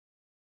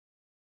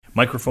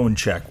Microphone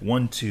check.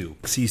 1, 2.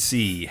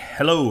 XCC.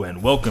 Hello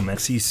and welcome.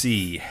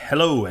 XCC.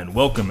 Hello and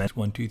welcome.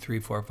 1, 2, 3,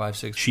 4, 5,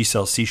 6. She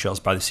sells seashells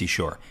by the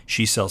seashore.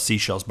 She sells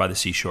seashells by the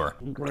seashore.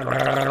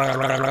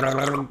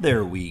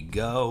 There we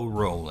go.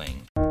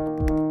 Rolling.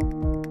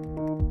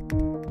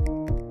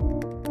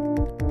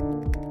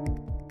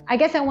 I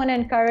guess I want to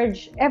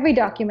encourage every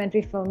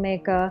documentary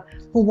filmmaker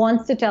who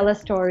wants to tell a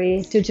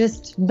story to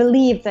just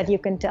believe that you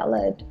can tell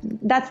it.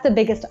 That's the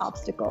biggest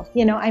obstacle.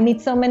 I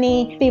meet so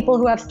many people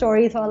who have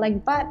stories who are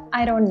like, but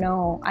I don't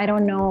know. I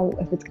don't know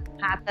if it's going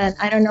to happen.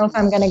 I don't know if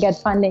I'm going to get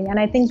funding. And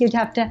I think you'd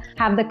have to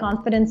have the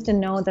confidence to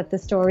know that the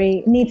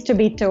story needs to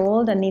be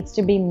told and needs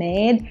to be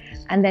made.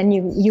 And then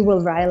you will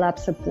rile up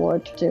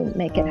support to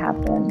make it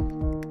happen.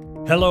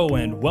 Hello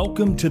and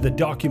welcome to The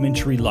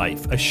Documentary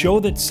Life, a show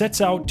that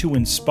sets out to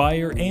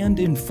inspire and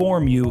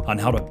inform you on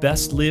how to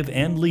best live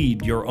and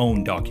lead your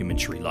own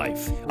documentary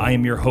life. I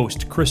am your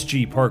host, Chris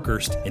G.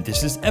 Parkhurst, and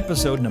this is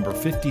episode number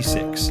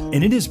 56.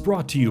 And it is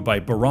brought to you by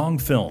Barong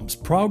Films,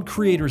 proud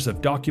creators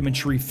of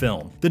documentary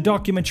film, the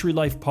Documentary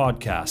Life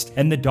podcast,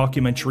 and the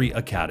Documentary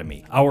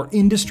Academy, our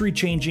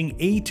industry-changing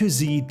A to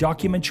Z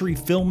documentary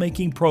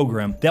filmmaking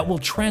program that will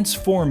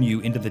transform you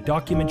into the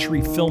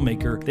documentary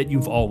filmmaker that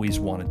you've always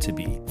wanted to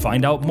be.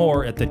 Find out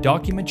more at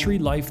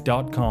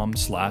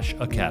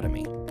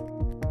thedocumentarylife.com/academy.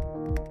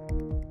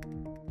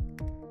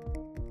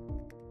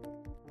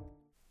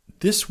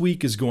 This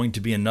week is going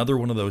to be another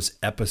one of those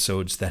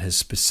episodes that has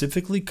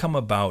specifically come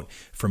about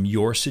from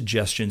your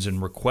suggestions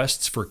and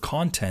requests for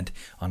content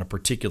on a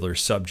particular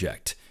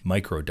subject,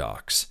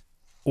 MicroDocs.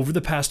 Over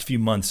the past few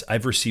months,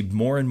 I've received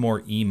more and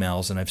more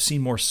emails and I've seen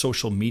more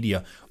social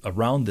media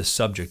around the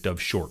subject of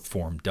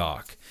short-form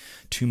doc.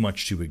 Too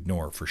much to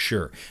ignore for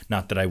sure.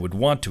 Not that I would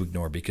want to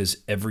ignore, because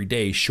every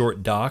day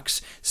short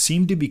docs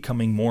seem to be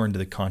coming more into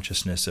the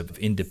consciousness of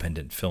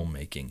independent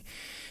filmmaking.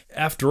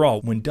 After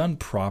all, when done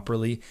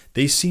properly,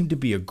 they seem to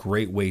be a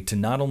great way to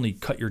not only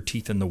cut your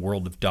teeth in the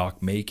world of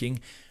doc making,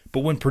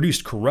 but when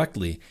produced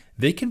correctly,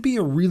 they can be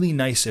a really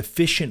nice,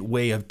 efficient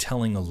way of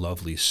telling a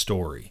lovely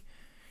story.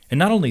 And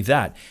not only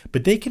that,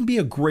 but they can be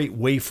a great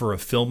way for a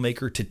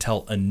filmmaker to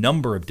tell a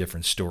number of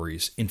different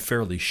stories in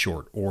fairly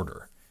short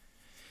order.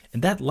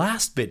 And that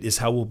last bit is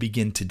how we'll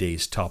begin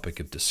today's topic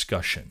of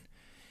discussion,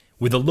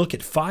 with a look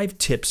at 5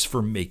 tips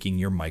for making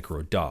your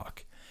MicroDoc.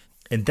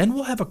 And then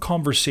we'll have a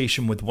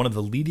conversation with one of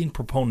the leading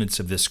proponents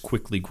of this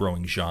quickly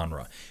growing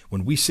genre,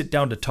 when we sit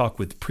down to talk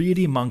with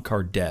Preeti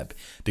Mankar,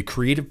 the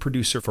creative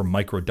producer for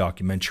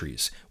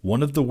MicroDocumentaries,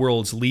 one of the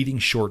world's leading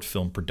short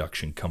film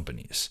production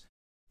companies.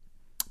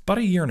 About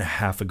a year and a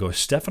half ago,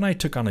 Steph and I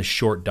took on a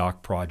short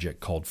doc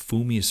project called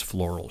Fumi's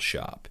Floral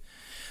Shop.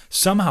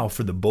 Somehow,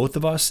 for the both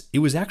of us, it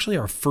was actually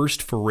our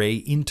first foray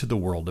into the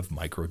world of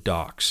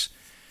MicroDocs.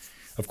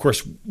 Of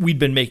course, we'd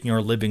been making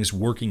our livings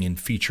working in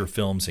feature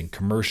films and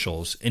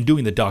commercials and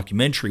doing the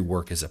documentary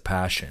work as a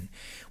passion.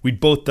 We'd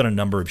both done a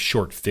number of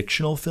short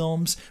fictional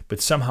films,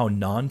 but somehow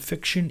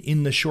non-fiction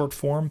in the short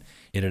form,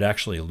 it had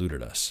actually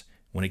eluded us.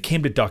 When it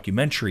came to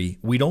documentary,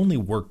 we'd only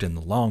worked in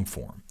the long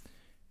form,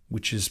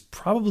 which is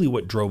probably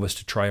what drove us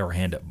to try our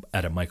hand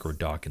at a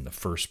MicroDoc in the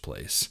first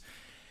place.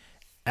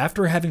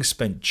 After having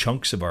spent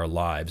chunks of our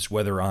lives,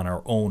 whether on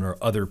our own or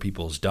other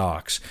people's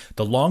docs,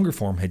 the longer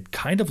form had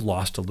kind of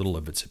lost a little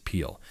of its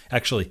appeal.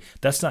 Actually,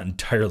 that's not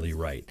entirely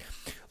right.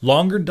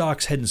 Longer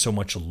docs hadn't so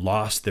much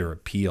lost their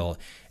appeal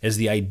as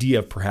the idea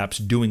of perhaps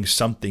doing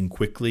something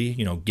quickly,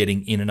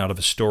 getting in and out of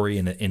a story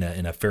in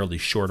a fairly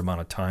short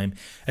amount of time.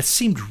 It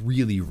seemed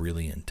really,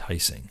 really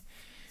enticing,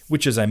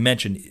 which, as I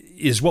mentioned,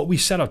 is what we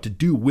set out to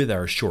do with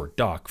our short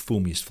doc,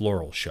 Fumi's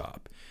Floral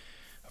Shop.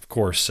 Of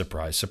course,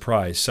 surprise,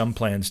 surprise, some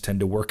plans tend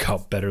to work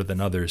out better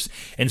than others,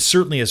 and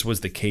certainly as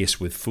was the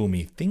case with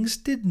Fumi, things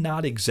did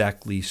not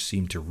exactly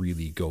seem to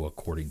really go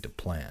according to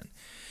plan.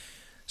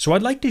 So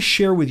I'd like to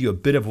share with you a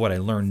bit of what I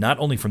learned not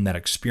only from that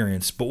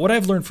experience, but what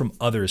I've learned from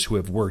others who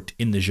have worked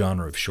in the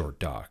genre of short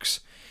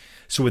docs.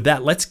 So with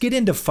that, let's get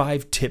into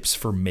 5 tips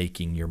for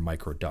making your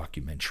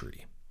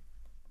microdocumentary.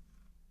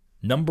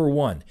 Number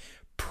 1,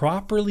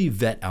 properly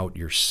vet out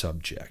your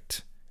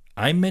subject.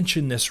 I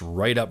mention this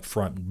right up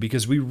front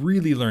because we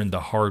really learned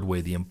the hard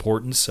way the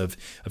importance of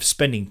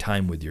spending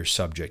time with your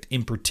subject,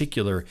 in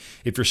particular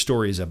if your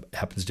story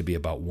happens to be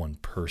about one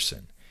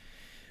person.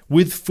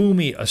 With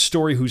Fumi, a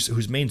story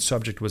whose main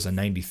subject was a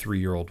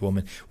 93-year-old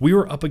woman, we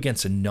were up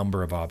against a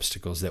number of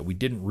obstacles that we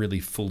didn't really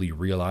fully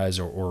realize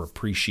or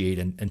appreciate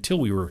until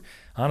we were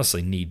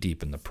honestly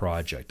knee-deep in the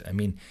project. I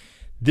mean,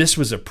 this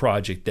was a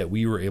project that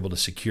we were able to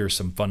secure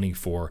some funding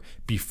for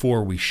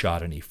before we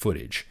shot any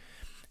footage.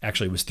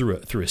 Actually, it was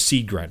through a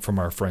seed grant from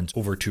our friends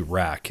over to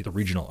RAC, the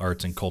Regional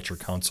Arts and Culture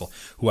Council,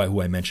 who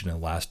I mentioned in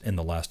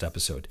the last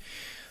episode.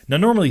 Now,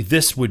 normally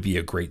this would be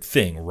a great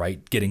thing,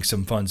 right? Getting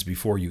some funds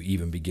before you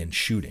even begin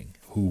shooting.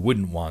 Who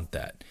wouldn't want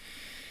that?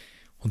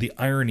 Well, the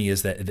irony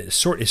is that it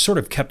sort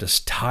of kept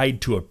us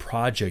tied to a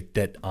project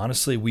that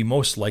honestly we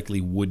most likely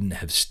wouldn't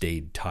have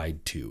stayed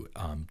tied to,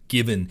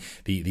 given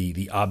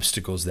the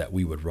obstacles that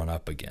we would run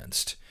up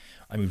against.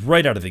 I mean,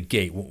 right out of the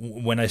gate,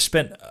 when I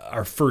spent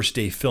our first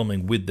day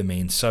filming with the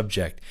main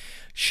subject,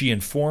 she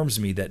informs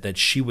me that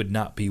she would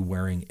not be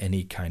wearing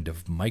any kind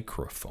of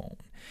microphone.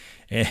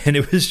 And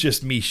it was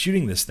just me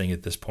shooting this thing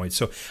at this point.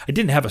 So I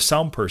didn't have a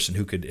sound person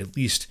who could at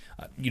least,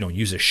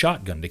 use a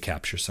shotgun to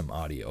capture some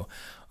audio.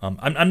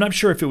 I'm not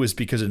sure if it was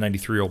because a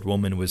 93-year-old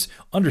woman was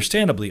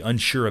understandably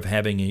unsure of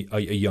having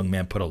a young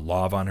man put a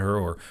lav on her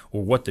or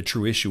what the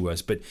true issue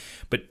was. But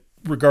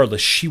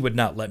regardless, she would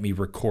not let me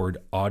record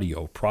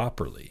audio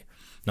properly.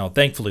 Now,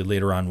 thankfully,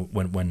 later on,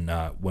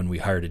 when we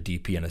hired a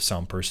DP and a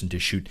sound person to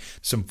shoot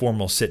some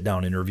formal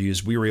sit-down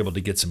interviews, we were able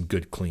to get some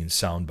good, clean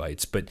sound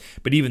bites. But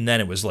even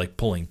then, it was like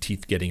pulling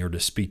teeth getting her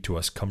to speak to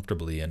us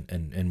comfortably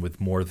and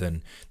with more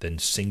than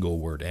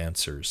single-word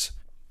answers.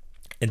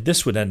 And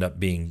this would end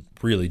up being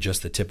really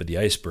just the tip of the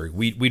iceberg.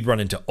 We'd run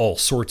into all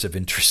sorts of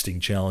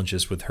interesting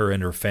challenges with her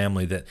and her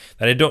family that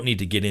I don't need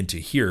to get into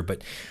here.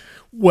 But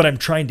what I'm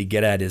trying to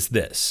get at is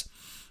this.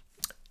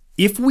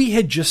 If we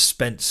had just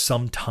spent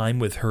some time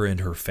with her and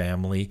her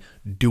family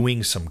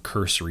doing some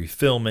cursory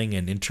filming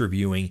and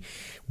interviewing,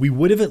 we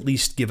would have at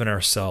least given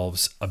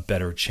ourselves a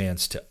better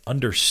chance to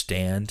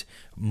understand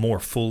more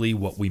fully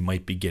what we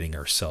might be getting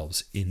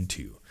ourselves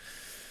into.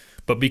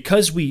 But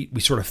because we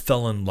sort of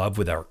fell in love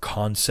with our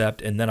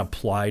concept and then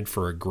applied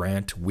for a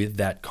grant with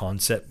that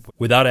concept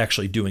without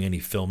actually doing any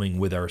filming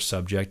with our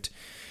subject,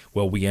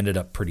 well, we ended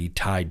up pretty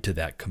tied to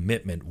that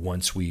commitment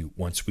once we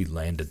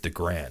landed the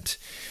grant.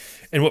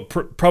 And what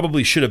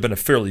probably should have been a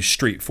fairly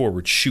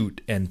straightforward shoot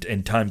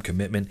and time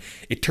commitment,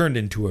 it turned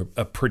into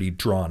a pretty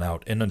drawn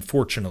out and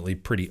unfortunately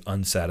pretty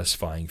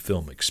unsatisfying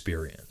film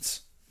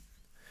experience.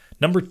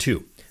 Number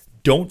 2,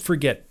 don't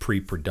forget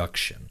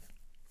pre-production.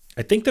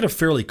 I think that a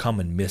fairly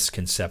common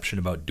misconception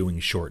about doing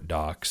short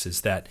docs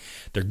is that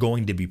they're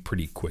going to be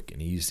pretty quick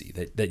and easy,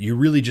 that you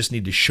really just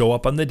need to show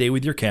up on the day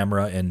with your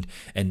camera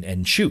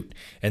and shoot,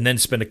 and then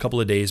spend a couple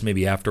of days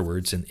maybe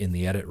afterwards in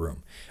the edit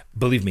room.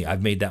 Believe me,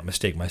 I've made that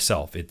mistake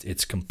myself.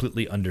 It's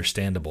completely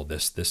understandable,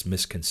 this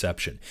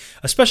misconception,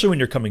 especially when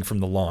you're coming from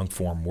the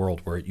long-form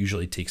world where it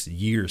usually takes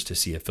years to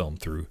see a film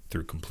through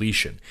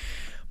completion.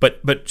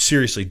 But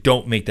seriously,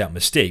 don't make that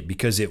mistake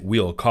because it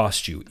will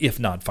cost you, if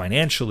not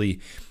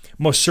financially,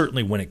 most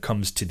certainly when it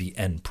comes to the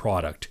end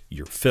product,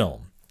 your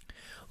film.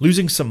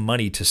 Losing some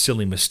money to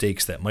silly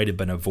mistakes that might have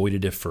been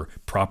avoided if for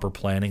proper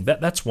planning,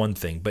 that's one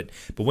thing. But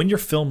when your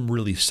film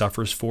really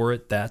suffers for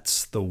it,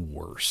 that's the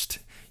worst.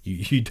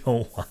 You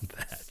don't want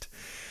that.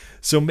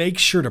 So make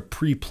sure to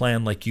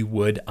pre-plan like you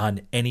would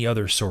on any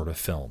other sort of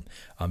film.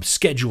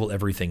 Schedule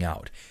everything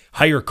out.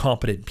 Hire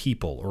competent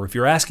people, or if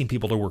you're asking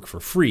people to work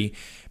for free,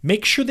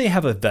 make sure they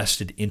have a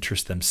vested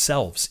interest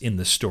themselves in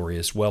the story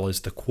as well as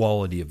the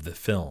quality of the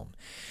film.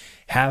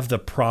 Have the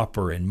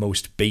proper and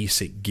most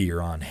basic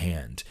gear on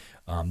hand.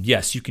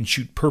 Yes, you can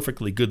shoot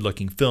perfectly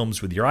good-looking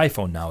films with your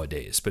iPhone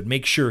nowadays, but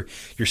make sure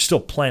you're still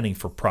planning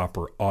for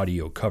proper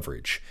audio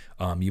coverage.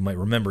 You might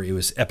remember it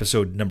was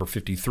episode number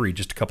 53,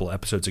 just a couple of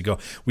episodes ago.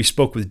 We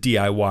spoke with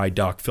DIY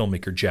doc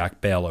filmmaker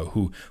Jack Ballo,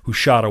 who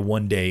shot a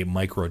one-day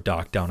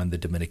MicroDoc down in the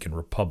Dominican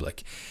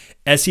Republic.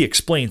 As he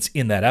explains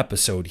in that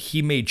episode,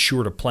 he made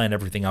sure to plan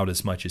everything out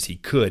as much as he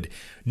could,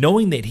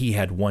 knowing that he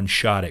had one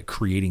shot at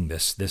creating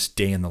this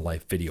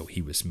day-in-the-life video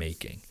he was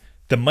making.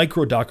 The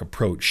MicroDoc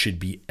approach should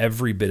be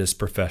every bit as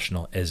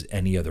professional as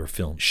any other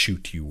film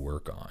shoot you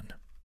work on.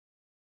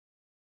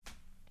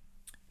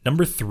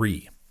 Number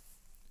 3,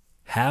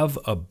 have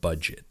a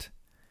budget.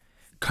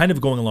 Kind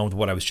of going along with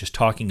what I was just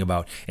talking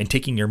about and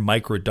taking your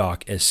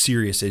MicroDoc as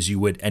serious as you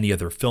would any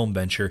other film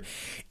venture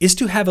is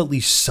to have at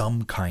least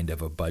some kind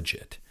of a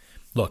budget.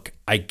 Look,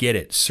 I get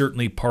it.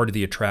 Certainly part of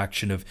the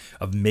attraction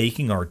of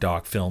making our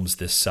doc films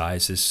this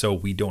size is so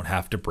we don't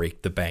have to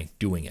break the bank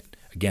doing it.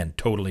 Again,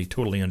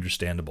 totally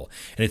understandable.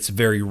 And it's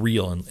very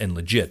real and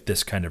legit,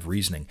 this kind of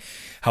reasoning.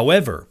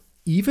 However,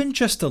 even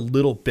just a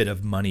little bit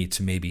of money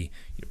to maybe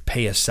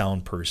pay a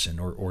sound person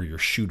or your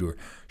shooter,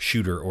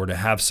 or to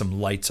have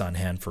some lights on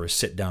hand for a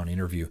sit-down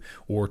interview,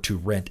 or to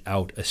rent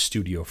out a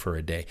studio for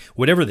a day,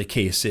 whatever the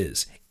case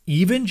is,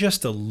 even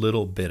just a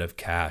little bit of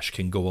cash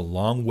can go a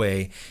long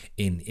way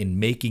in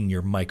making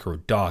your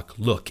MicroDoc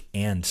look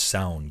and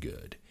sound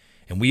good.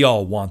 And we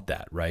all want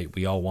that, right?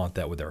 We all want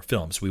that with our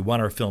films. We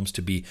want our films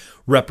to be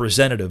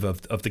representative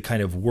of the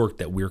kind of work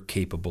that we're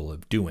capable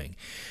of doing.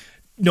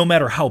 No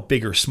matter how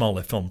big or small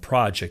a film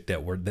project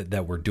that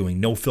we're doing,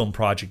 no film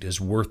project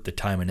is worth the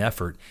time and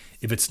effort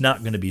if it's not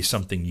going to be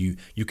something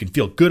you can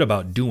feel good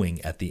about doing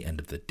at the end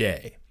of the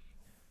day.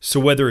 So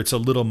whether it's a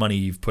little money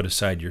you've put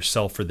aside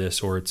yourself for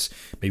this, or it's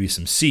maybe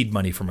some seed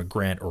money from a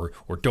grant or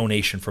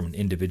donation from an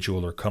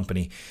individual or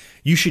company,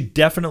 you should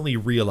definitely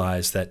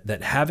realize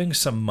that having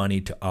some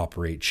money to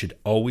operate should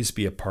always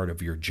be a part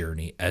of your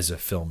journey as a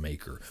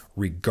filmmaker,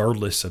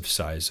 regardless of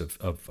size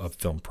of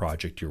film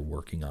project you're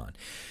working on.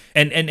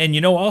 And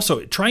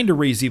also trying to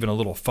raise even a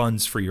little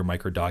funds for your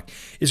MicroDoc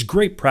is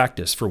great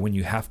practice for when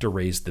you have to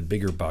raise the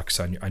bigger bucks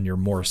on your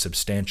more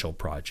substantial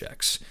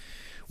projects.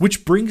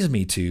 Which brings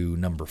me to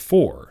number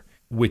 4,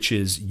 which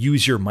is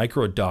use your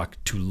MicroDoc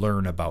to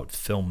learn about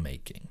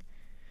filmmaking.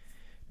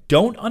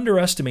 Don't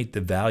underestimate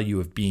the value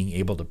of being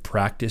able to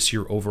practice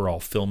your overall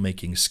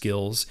filmmaking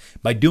skills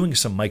by doing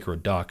some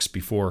MicroDocs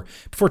before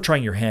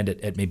trying your hand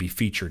at maybe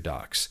feature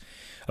docs.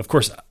 Of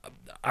course,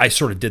 I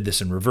sort of did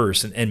this in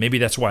reverse, and maybe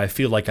that's why I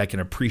feel like I can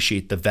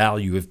appreciate the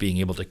value of being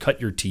able to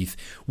cut your teeth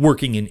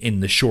working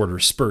in the shorter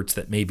spurts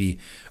that maybe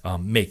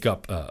make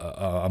up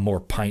a more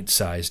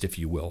pint-sized, if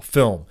you will,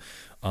 film.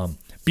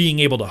 Being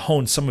able to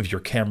hone some of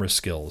your camera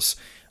skills,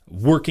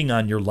 working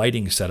on your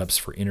lighting setups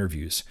for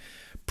interviews,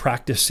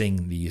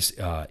 practicing these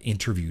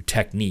interview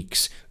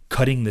techniques,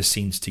 cutting the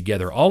scenes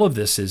together. All of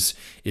this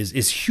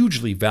is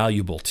hugely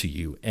valuable to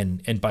you.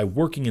 And by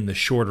working in the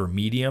shorter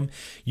medium,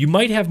 you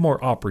might have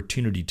more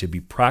opportunity to be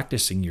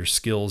practicing your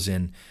skills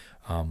in,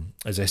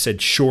 as I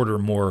said, shorter,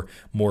 more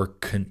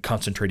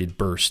concentrated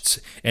bursts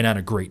and on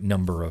a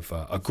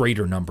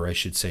greater number, I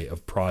should say,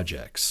 of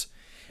projects.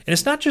 And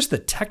it's not just the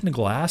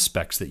technical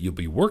aspects that you'll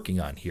be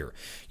working on here.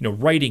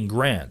 Writing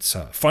grants,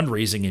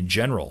 fundraising in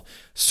general,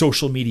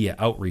 social media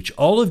outreach.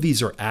 All of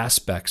these are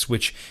aspects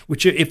which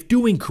if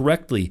doing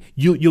correctly,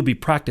 you'll be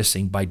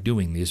practicing by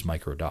doing these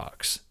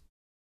MicroDocs.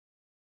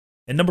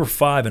 And number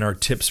 5 in our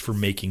tips for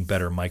making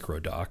better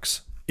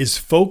MicroDocs is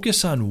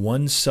focus on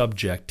one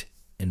subject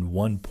and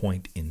one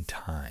point in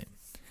time.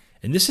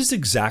 And this is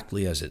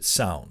exactly as it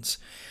sounds.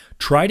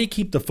 Try to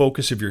keep the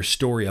focus of your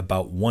story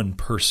about one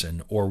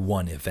person or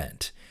one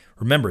event.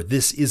 Remember,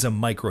 this is a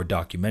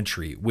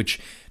micro-documentary, which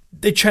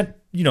they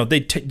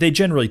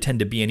generally tend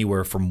to be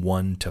anywhere from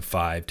 1 to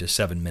 5 to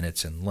 7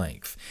 minutes in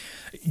length.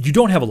 You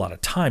don't have a lot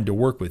of time to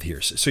work with here,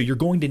 so you're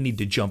going to need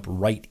to jump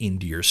right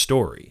into your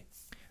story.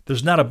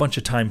 There's not a bunch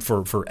of time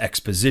for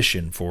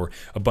exposition, for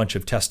a bunch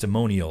of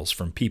testimonials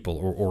from people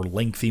or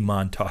lengthy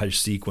montage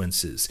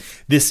sequences.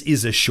 This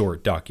is a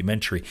short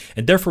documentary,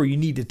 and therefore you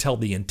need to tell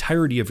the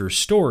entirety of your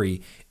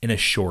story in a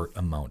short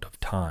amount of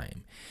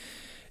time.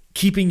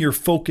 Keeping your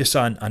focus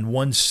on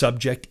one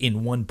subject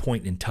in one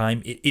point in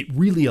time, it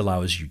really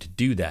allows you to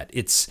do that.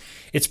 It's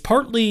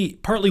partly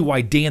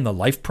why day in the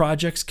life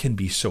projects can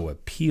be so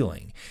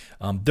appealing.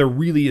 There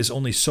really is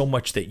only so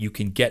much that you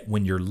can get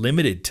when you're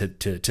limited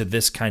to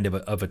this kind of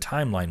a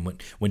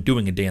timeline when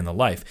doing a day in the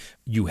life.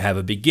 You have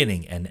a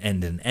beginning and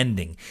an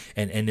ending.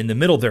 And in the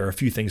middle, there are a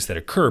few things that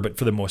occur, but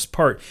for the most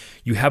part,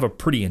 you have a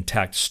pretty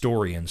intact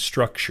story and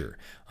structure.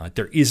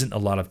 There isn't a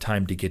lot of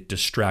time to get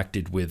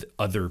distracted with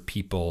other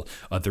people,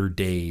 other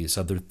days,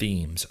 other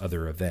themes,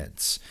 other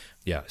events.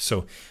 Yeah,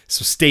 so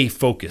stay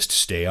focused,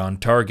 stay on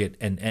target,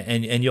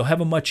 and you'll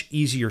have a much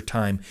easier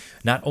time,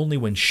 not only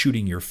when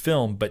shooting your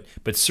film, but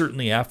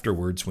certainly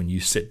afterwards when you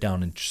sit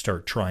down and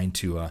start trying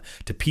to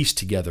piece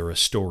together a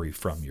story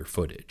from your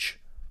footage.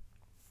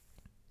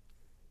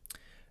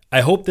 I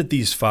hope that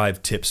these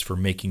 5 tips for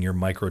making your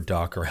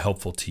MicroDoc are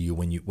helpful to you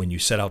when you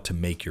set out to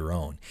make your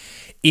own.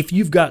 If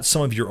you've got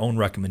some of your own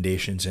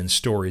recommendations and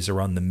stories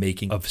around the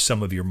making of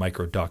some of your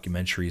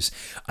micro-documentaries,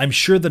 I'm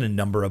sure that a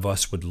number of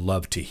us would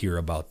love to hear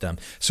about them.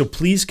 So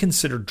please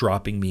consider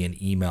dropping me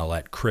an email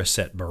at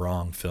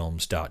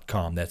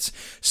chris@barongfilms.com. That's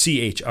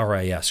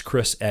CHRIS,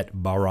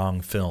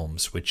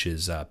 chris@barongfilms, which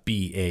is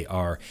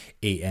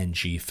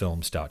BARANG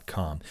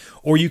films.com.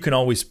 Or you can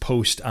always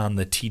post on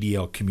the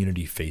TDL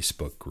Community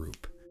Facebook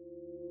group.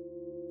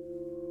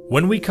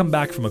 When we come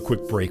back from a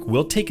quick break,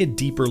 we'll take a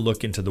deeper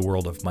look into the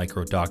world of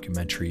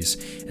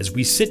micro-documentaries as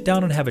we sit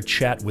down and have a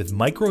chat with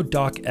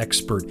MicroDoc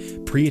expert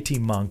Preeti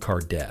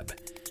Mankar Deb.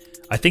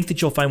 I think that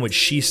you'll find what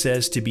she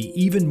says to be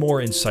even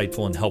more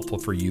insightful and helpful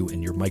for you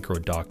and your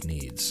MicroDoc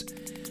needs.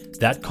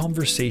 That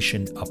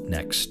conversation up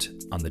next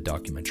on The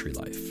Documentary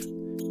Life.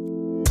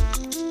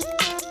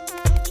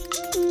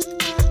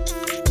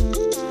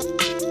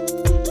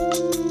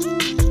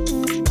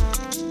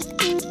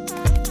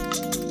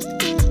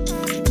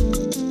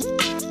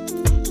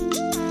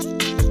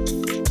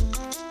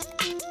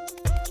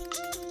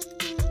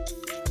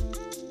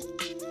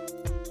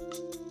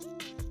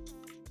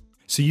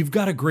 So you've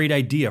got a great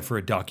idea for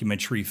a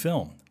documentary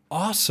film.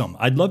 Awesome.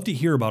 I'd love to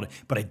hear about it,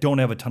 but I don't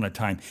have a ton of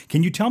time.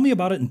 Can you tell me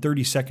about it in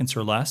 30 seconds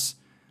or less?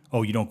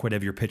 Oh, you don't quite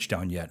have your pitch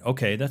down yet.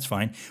 Okay, that's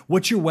fine.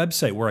 What's your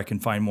website where I can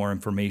find more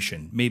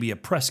information? Maybe a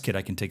press kit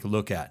I can take a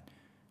look at.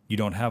 You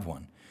don't have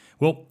one.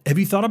 Well, have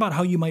you thought about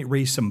how you might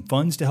raise some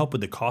funds to help with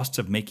the costs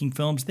of making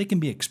films? They can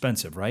be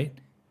expensive, right?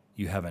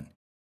 You haven't.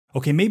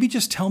 Okay, maybe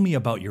just tell me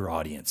about your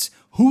audience.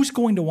 Who's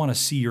going to want to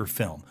see your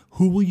film?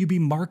 Who will you be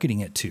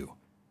marketing it to?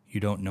 You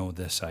don't know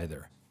this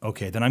either.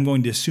 Okay, then I'm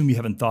going to assume you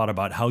haven't thought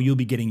about how you'll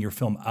be getting your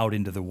film out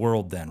into the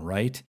world then,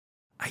 right?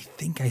 I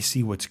think I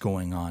see what's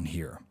going on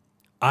here.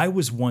 I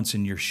was once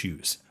in your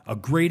shoes. A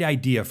great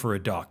idea for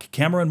a doc.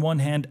 Camera in one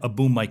hand, a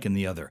boom mic in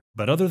the other.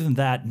 But other than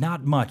that,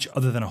 not much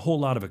other than a whole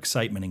lot of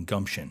excitement and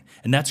gumption.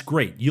 And that's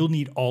great. You'll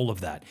need all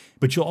of that.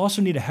 But you'll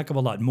also need a heck of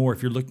a lot more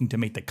if you're looking to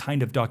make the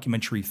kind of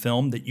documentary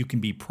film that you can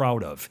be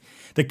proud of.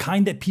 The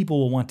kind that people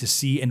will want to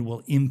see and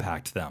will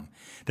impact them.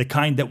 The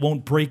kind that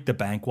won't break the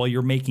bank while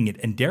you're making it.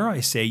 And dare I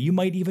say, you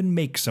might even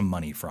make some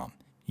money from.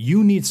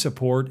 You need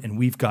support, and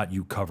we've got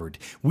you covered.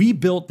 We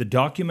built the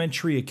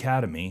Documentary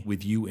Academy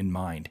with you in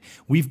mind.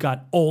 We've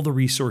got all the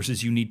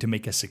resources you need to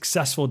make a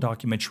successful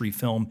documentary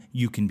film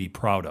you can be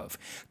proud of.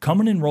 Come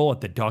and enroll at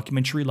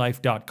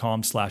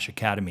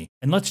thedocumentarylife.com/academy,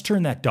 and let's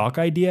turn that doc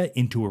idea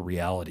into a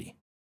reality.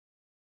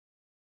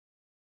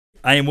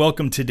 I am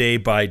welcomed today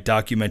by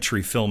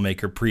documentary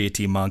filmmaker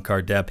Preeti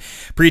Mankar.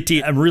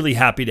 Preeti, I'm really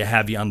happy to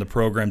have you on the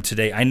program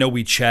today. I know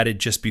we chatted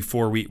just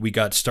before we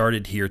got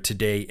started here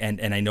today,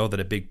 and I know that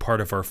a big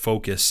part of our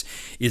focus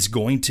is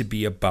going to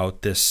be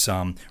about this,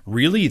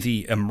 really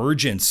the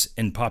emergence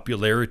and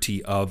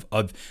popularity of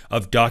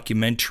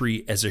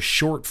documentary as a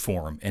short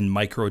form and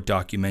micro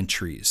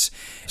documentaries.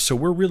 So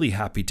we're really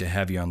happy to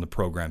have you on the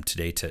program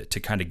today to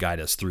kind of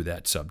guide us through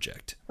that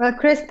subject. Well,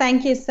 Chris,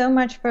 thank you so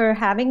much for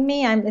having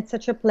me. It's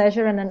such a pleasure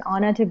and an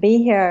honor to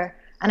be here,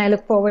 and I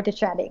look forward to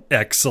chatting.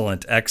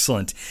 Excellent. I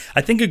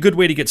think a good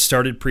way to get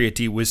started,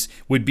 Preeti,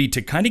 would be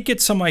to kind of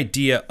get some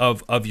idea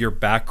of your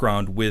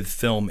background with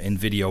film and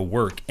video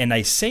work. And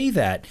I say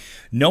that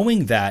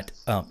knowing that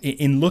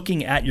in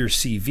looking at your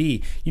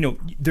CV,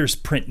 there's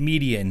print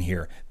media in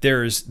here.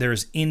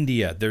 There's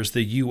India, there's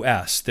the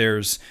U.S.,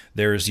 there's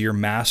your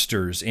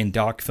master's in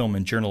doc film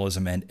and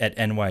journalism at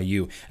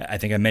NYU. I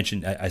think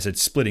I said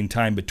splitting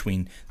time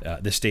between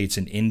the States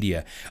and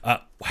India.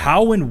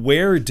 How and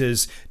where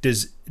does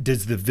the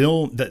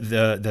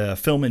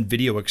film and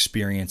video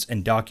experience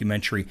and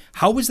documentary,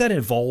 how is that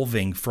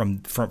evolving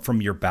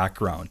from your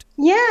background?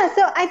 Yeah,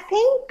 so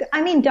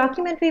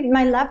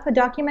my love for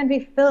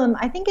documentary film,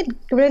 I think it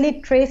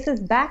really traces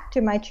back to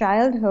my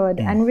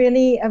childhood and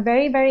really a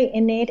very, very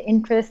innate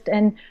interest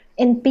in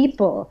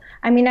people.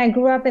 I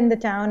grew up in the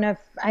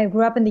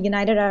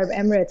United Arab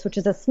Emirates, which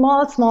is a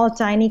small,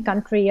 tiny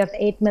country of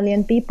 8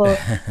 million people.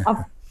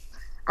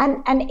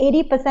 And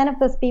 80% of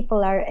those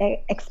people are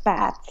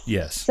expats.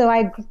 Yes. So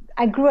I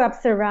grew up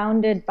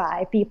surrounded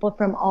by people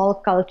from all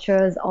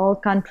cultures, all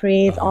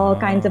countries, all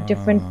kinds of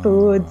different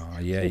foods.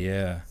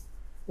 Yeah.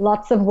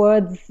 Lots of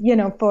words,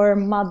 for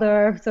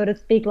mother, so to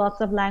speak,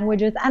 lots of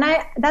languages. And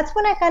that's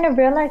when I kind of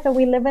realized that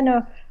we live in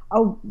a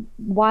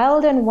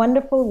wild and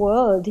wonderful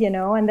world,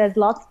 and there's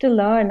lots to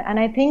learn. And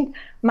I think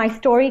my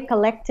story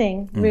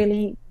collecting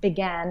really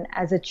began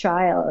as a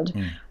child.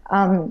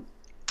 And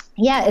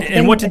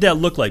what did that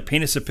look like?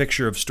 Paint us a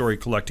picture of story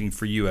collecting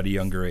for you at a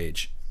younger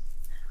age.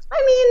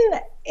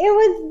 It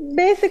was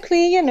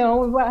basically,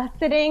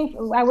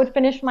 sitting, I would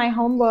finish my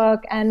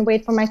homework and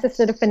wait for my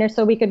sister to finish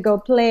so we could go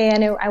play.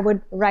 And I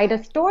would write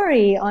a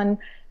story on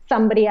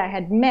somebody I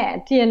had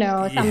met,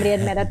 somebody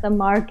I'd met at the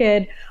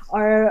market,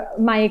 or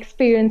my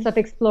experience of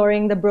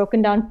exploring the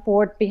broken down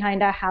fort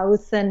behind our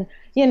house, and,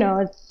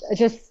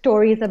 just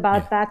stories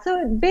about that.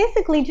 So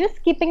basically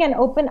just keeping an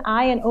open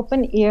eye and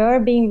open ear,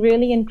 being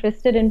really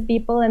interested in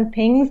people and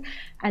things,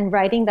 and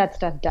writing that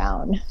stuff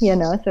down,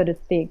 so to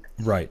speak.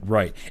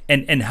 Right.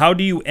 And how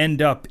do you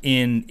end up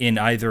in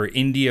either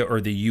India or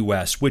the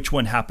U.S.? Which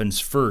one happens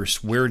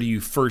first? Where do you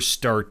first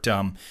start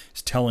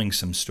telling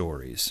some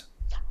stories?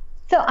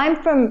 So I'm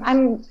from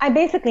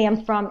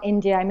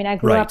India. I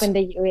grew up in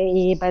the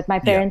UAE, but my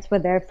parents were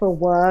there for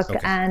work,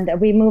 and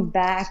we moved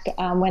back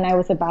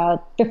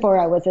before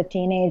I was a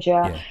teenager.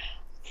 Yeah.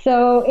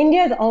 So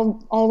India has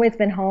always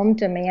been home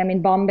to me.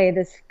 Bombay,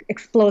 this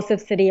explosive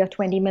city of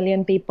 20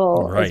 million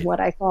people, is what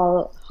I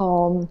call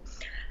home.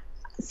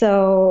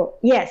 So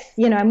yes,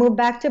 I moved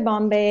back to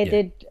Bombay,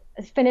 did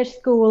finish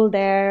school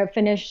there,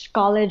 finished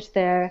college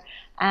there.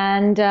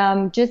 And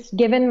just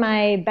given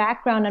my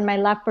background and my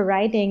love for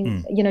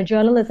writing,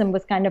 journalism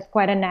was kind of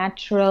quite a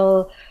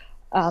natural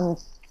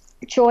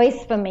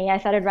choice for me. I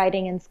started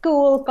writing in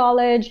school,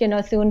 college,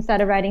 soon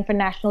started writing for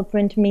national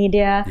print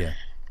media. Yeah.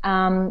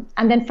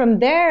 And then from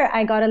there,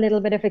 I got a little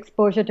bit of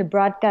exposure to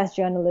broadcast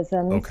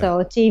journalism,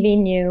 so TV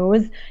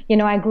news.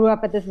 I grew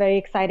up at this very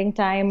exciting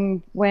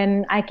time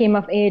when I came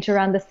of age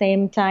around the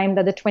same time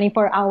that the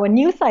 24-hour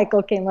news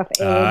cycle came of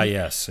age. Ah,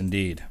 yes,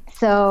 indeed.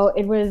 So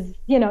it was,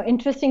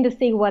 interesting to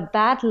see what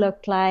that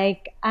looked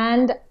like.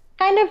 And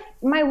kind of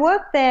my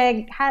work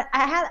there,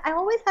 I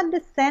always had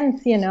this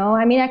sense,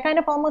 I kind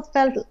of almost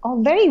felt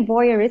very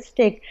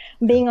voyeuristic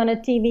being on a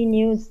TV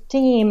news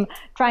team,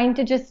 trying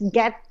to just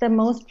get the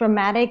most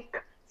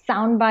dramatic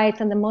sound bites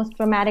and the most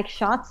dramatic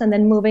shots and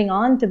then moving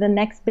on to the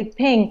next big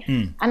thing.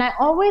 And I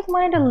always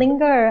wanted to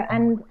linger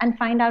and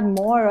find out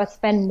more or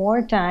spend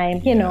more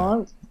time,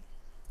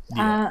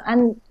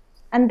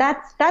 and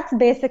that's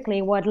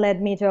basically what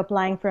led me to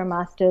applying for a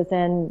master's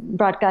in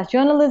broadcast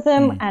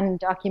journalism and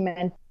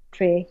documentary,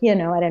 at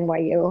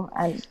NYU.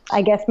 And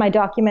I guess my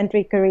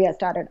documentary career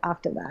started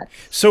after that.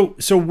 So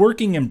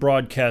working in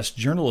broadcast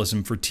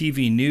journalism for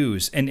TV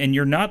news, and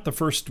you're not the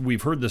first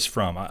we've heard this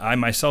from. I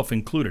myself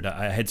included.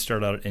 I had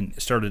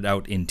started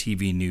out in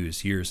TV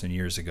news years and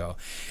years ago,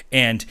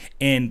 and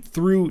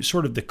through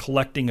sort of the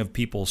collecting of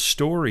people's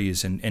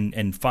stories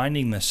and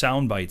finding the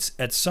sound bites,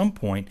 at some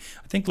point,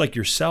 I think like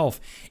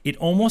yourself, it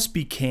almost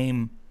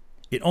became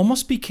it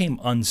almost became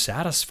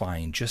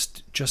unsatisfying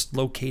just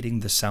locating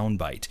the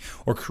soundbite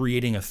or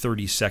creating a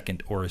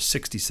 30-second or a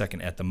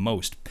 60-second at the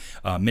most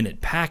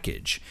minute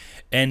package.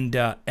 And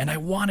I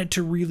wanted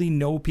to really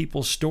know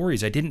people's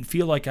stories. I didn't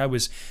feel like I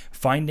was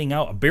finding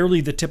out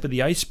barely the tip of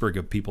the iceberg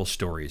of people's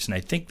stories. And I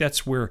think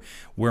that's where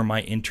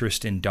my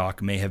interest in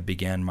doc may have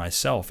began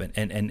myself.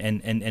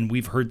 And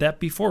we've heard that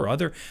before.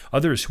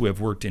 Others who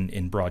have worked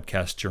in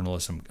broadcast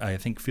journalism, I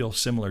think, feel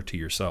similar to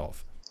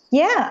yourself.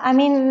 Yeah, I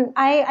mean,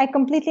 I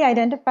completely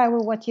identify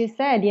with what you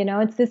said.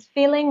 It's this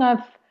feeling of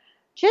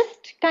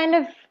just kind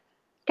of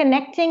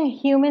connecting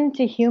human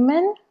to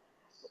human.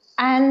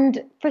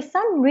 And for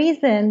some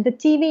reason, the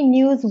TV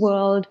news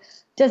world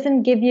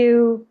doesn't give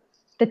you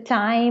the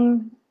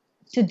time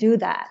to do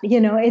that.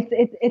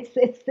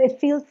 It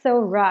feels so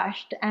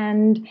rushed.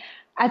 And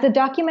as a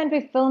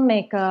documentary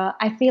filmmaker,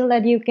 I feel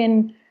that you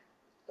can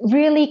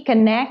really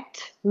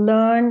connect,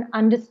 learn,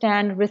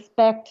 understand,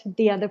 respect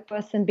the other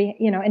person,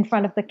 in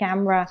front of the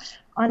camera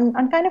on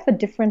kind of a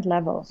different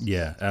level.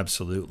 Yeah,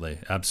 absolutely.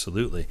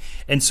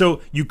 And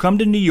so you come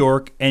to New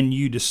York and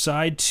you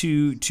decide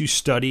to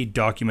study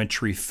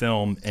documentary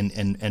film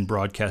and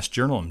broadcast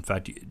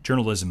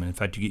journalism. In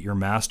fact, you get your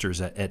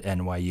master's at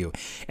NYU.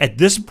 At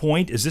this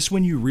point, is this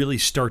when you really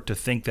start to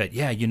think that,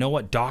 yeah, you know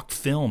what, doc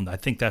film, I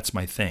think that's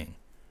my thing?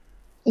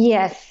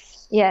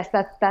 Yes,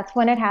 that's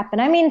when it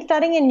happened. I mean,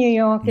 studying in New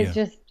York is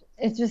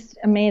just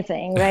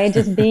amazing, right?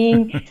 Just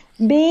being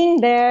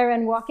there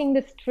and walking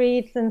the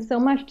streets, and so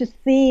much to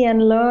see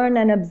and learn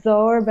and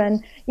absorb.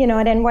 And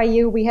at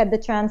NYU we had the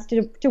chance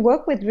to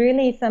work with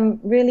some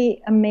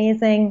really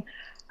amazing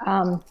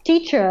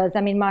teachers.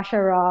 I mean,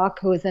 Marsha Rock,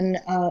 who's an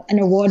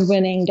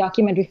award-winning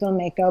documentary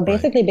filmmaker,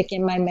 basically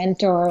became my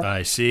mentor.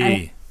 I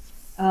see.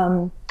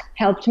 And,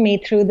 helped me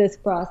through this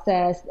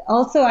process.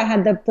 Also, I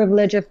had the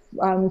privilege of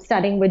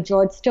studying with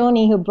George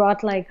Stoney, who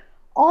brought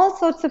all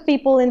sorts of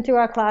people into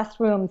our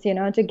classrooms,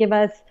 to give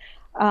us,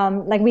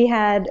 we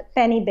had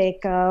Penny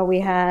Baker, we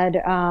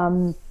had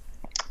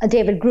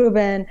David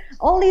Grubin,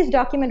 all these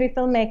documentary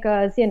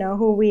filmmakers,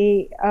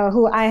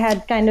 who I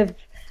had kind of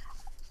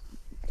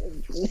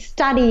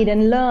studied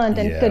and learned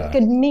and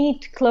could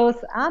meet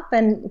close up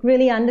and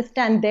really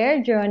understand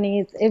their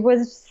journeys. It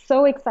was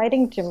so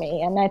exciting to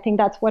me, and I think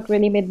that's what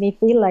really made me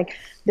feel like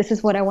this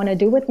is what I want to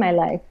do with my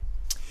life.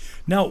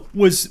 Now,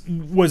 was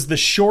the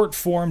short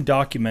form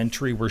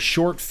documentary, were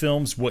short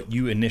films what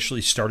you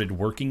initially started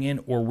working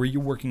in, or were you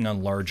working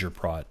on larger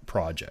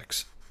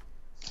projects?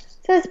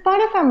 So as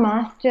part of our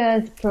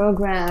master's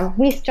program,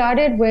 we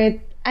started with,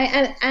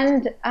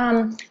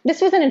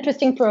 this was an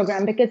interesting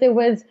program because it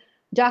was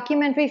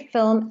documentary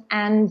film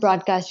and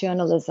broadcast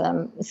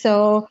journalism.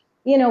 So,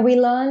 we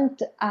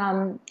learned,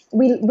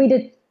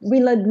 we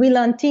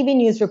learned TV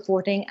news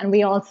reporting, and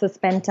we also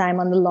spent time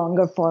on the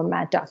longer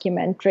format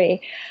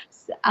documentary.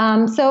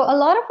 So a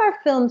lot of our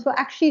films were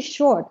actually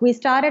short. We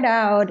started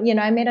out,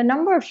 I made a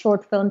number of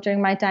short films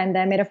during my time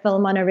there. I made a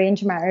film on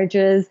arranged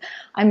marriages.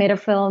 I made a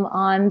film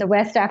on the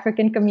West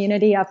African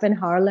community up in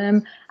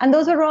Harlem. And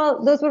those were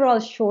all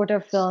shorter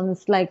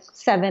films,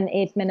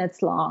 7-8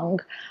 minutes long.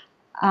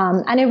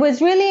 And it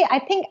was really, I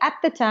think at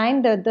the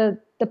time, the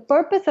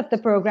purpose of the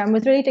program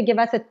was really to give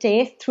us a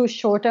taste through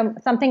shorter,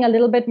 something a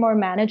little bit more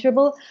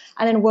manageable,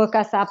 and then work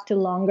us up to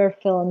longer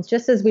films,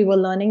 just as we were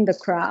learning the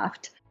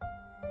craft.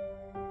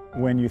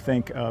 When you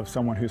think of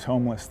someone who's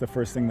homeless, the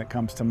first thing that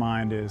comes to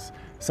mind is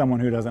someone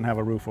who doesn't have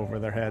a roof over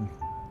their head.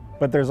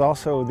 But there's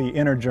also the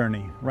inner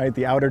journey, right?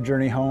 The outer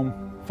journey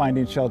home,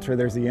 finding shelter,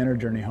 there's the inner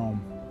journey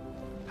home.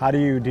 How do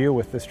you deal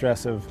with the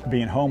stress of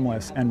being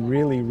homeless and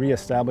really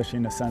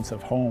reestablishing a sense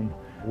of home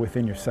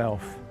within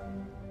yourself?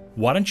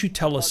 Why don't you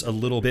tell us a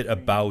little bit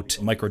about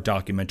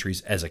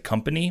micro-documentaries as a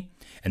company,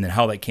 and then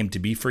how that came to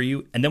be for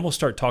you, and then we'll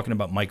start talking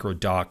about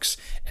micro-docs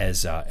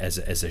as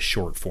a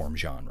short form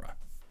genre.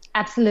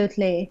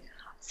 Absolutely.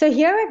 So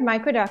here at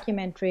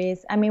MicroDocumentaries,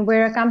 I mean,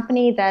 we're a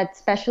company that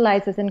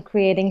specializes in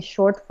creating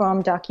short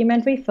form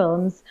documentary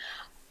films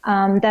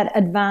that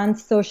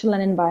advance social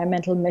and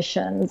environmental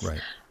missions. Right.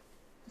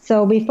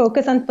 So we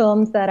focus on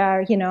films that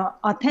are,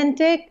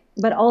 authentic,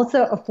 but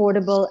also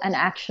affordable and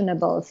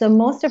actionable. So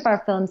most of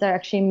our films are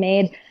actually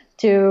made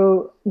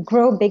to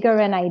grow bigger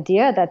an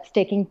idea that's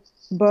taking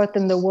birth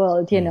in the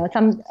world.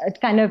 Some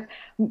kind of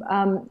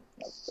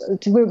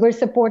we're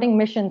supporting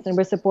missions and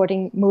we're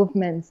supporting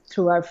movements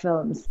through our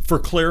films. For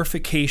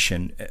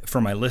clarification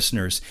for my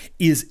listeners,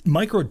 is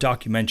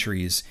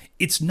MicroDocumentaries,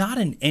 it's not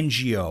an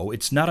NGO,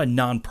 it's not a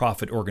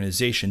nonprofit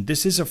organization.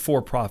 This is a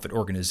for-profit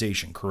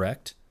organization,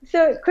 correct?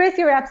 So, Chris,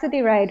 you're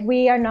absolutely right.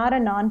 We are not a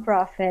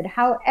nonprofit.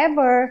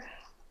 However,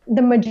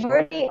 the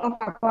majority of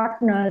our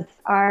partners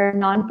are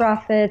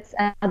nonprofits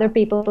and other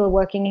people who are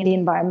working in the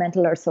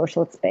environmental or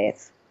social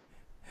space.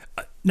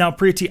 Now,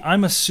 Preeti,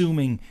 I'm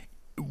assuming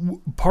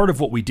part of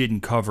what we didn't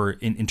cover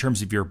in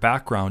terms of your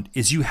background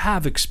is you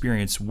have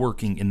experience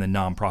working in the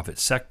nonprofit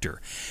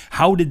sector.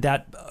 How did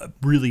that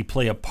really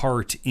play a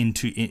part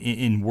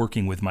in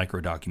working with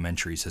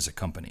MicroDocumentaries as a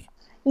company?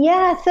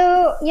 Yeah,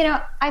 so,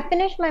 I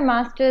finished my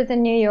master's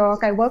in New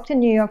York. I worked in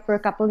New York for a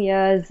couple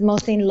years,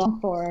 mostly in long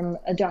form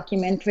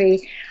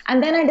documentary.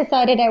 And then I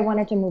decided I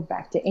wanted to move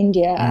back to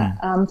India.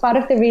 Part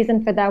of the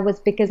reason for that was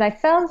because I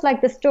felt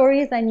like the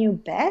stories I knew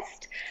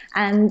best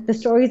and the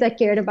stories I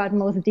cared about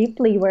most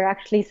deeply were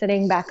actually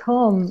sitting back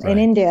home in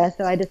India.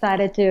 So I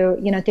decided to,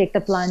 take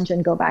the plunge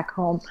and go back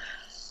home.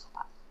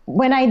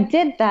 When I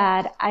did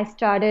that, I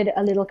started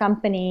a little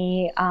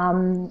company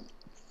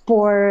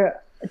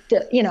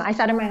I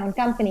started my own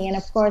company. And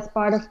of course,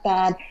 part of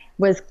that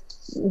was,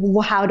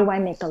 how do I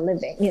make a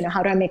living?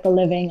 How do I make a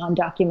living on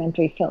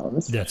documentary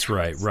films? That's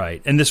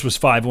right. And this was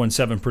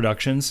 517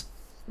 Productions?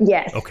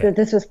 Yes. Okay. So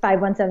this was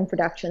 517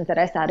 Productions that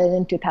I started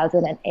in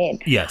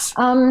 2008. Yes.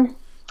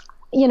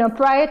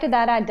 Prior to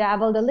that, I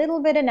dabbled a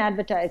little bit in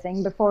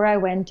advertising before I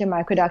went to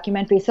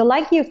microdocumentary. So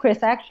like you,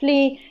 Chris, I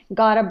actually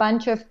got a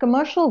bunch of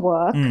commercial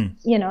work,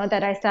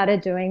 that I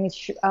started doing.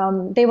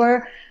 They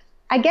were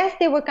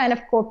kind of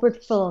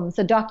corporate films,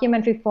 so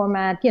documentary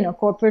format,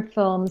 corporate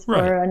films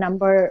for a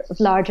number of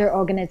larger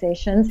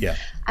organizations. Yeah.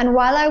 And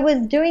while I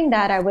was doing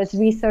that, I was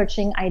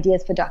researching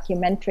ideas for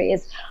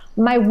documentaries.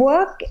 My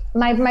work,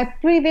 my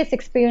previous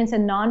experience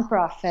in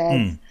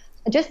nonprofits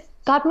just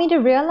got me to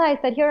realize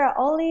that here are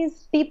all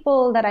these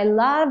people that I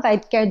love. I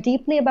care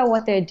deeply about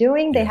what they're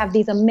doing. They have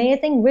these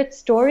amazing, rich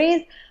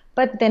stories,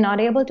 but they're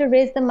not able to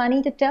raise the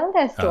money to tell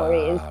their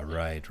stories.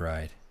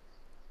 Right.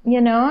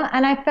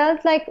 And I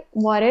felt like,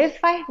 what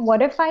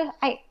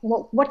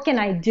can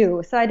I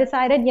do? So I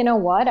decided,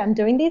 I'm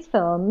doing these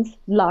films,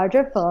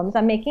 larger films.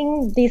 I'm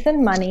making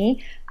decent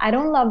money. I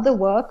don't love the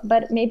work,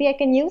 but maybe I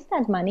can use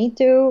that money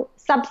to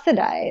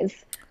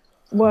subsidize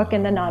work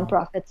in the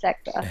nonprofit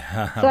sector.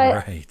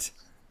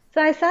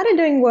 So I started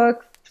doing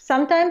work,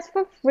 sometimes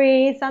for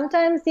free.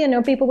 Sometimes,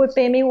 people would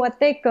pay me what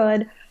they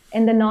could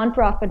in the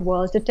nonprofit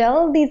world to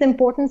tell these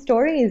important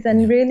stories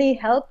and really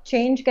help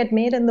change get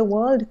made in the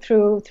world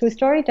through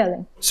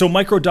storytelling. So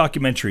micro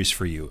documentaries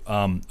for you.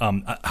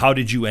 How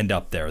did you end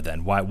up there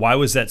then? Why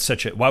was that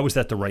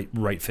the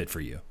right fit for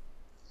you?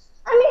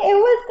 I mean, it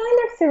was kind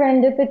of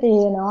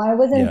serendipity, I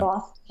was in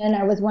Boston.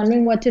 I was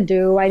wondering what to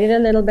do. I did a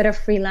little bit of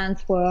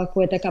freelance work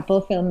with a couple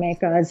of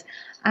filmmakers.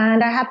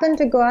 And I happened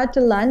to go out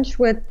to lunch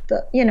with,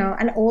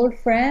 an old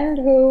friend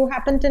who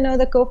happened to know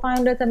the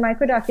co-founders of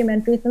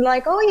MicroDocumentaries and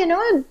like,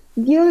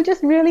 you'll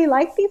just really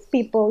like these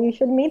people. You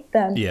should meet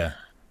them. Yeah.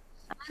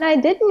 And I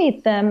did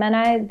meet them,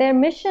 and their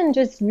mission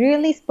just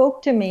really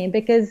spoke to me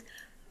because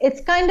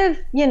it's kind of,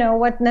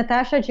 what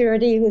Natasha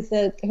Girardi, who's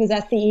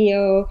our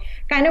CEO,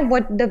 kind of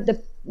what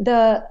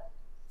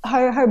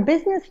her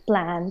business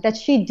plan that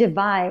she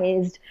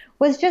devised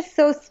was just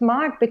so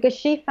smart because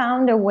she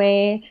found a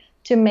way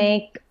to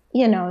make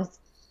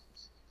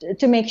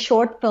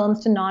short films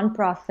to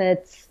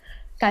nonprofits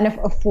kind of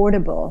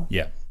affordable.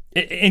 Yeah.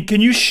 And can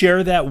you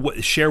share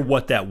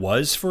what that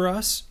was for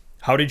us?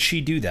 How did she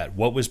do that?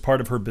 What was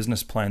part of her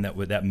business plan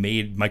that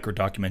made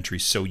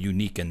microdocumentaries so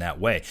unique in that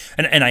way?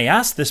 And I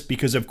ask this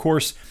because, of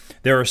course,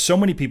 there are so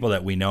many people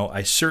that we know.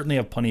 I certainly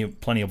have plenty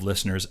of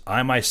listeners.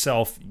 I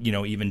myself,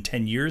 even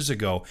 10 years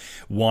ago,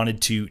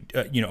 wanted to,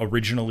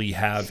 originally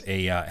have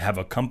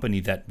a company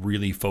that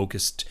really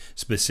focused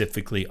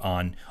specifically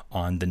on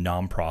the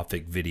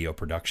nonprofit video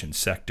production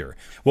sector.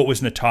 What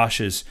was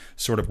Natasha's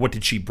what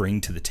did she bring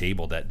to the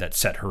table that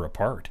set her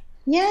apart?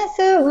 Yeah,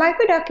 so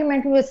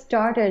microdocumentary was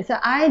started. So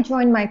I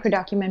joined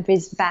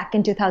microdocumentaries back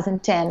in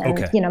 2010. And,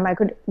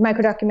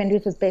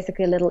 microdocumentaries was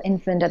basically a little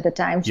infant at the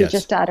time. She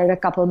just started a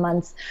couple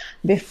months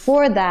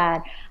before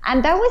that.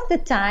 And that was the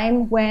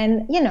time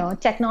when,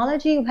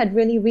 technology had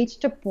really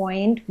reached a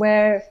point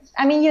where,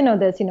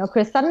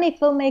 Chris, suddenly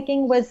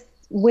filmmaking was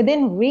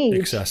within reach.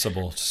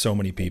 Accessible to so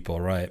many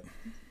people, right?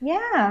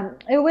 Yeah,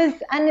 it was.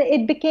 And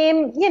it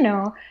became,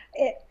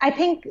 I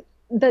think,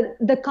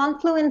 the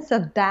confluence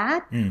of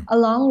that,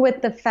 along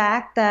with the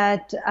fact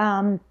that,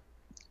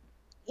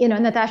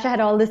 Natasha had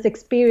all this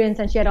experience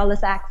and she had all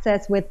this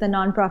access with the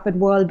nonprofit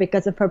world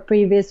because of her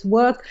previous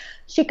work,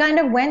 she kind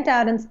of went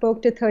out and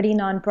spoke to 30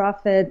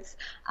 nonprofits,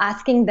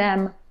 asking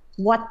them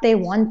what they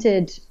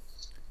wanted,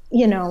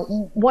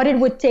 what it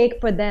would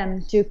take for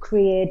them to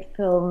create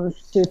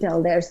films to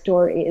tell their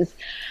stories.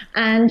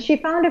 And she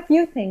found a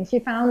few things. She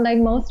found like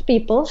most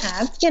people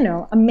have,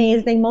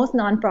 most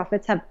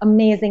nonprofits have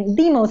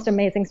the most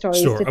amazing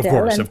stories to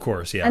tell. Of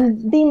course, yeah.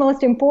 And the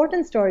most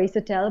important stories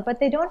to tell, but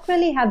they don't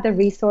really have the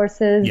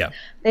resources. Yeah.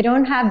 They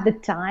don't have the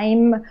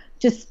time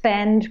to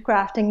spend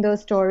crafting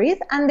those stories,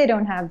 and they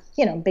don't have,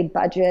 big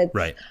budgets.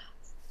 Right.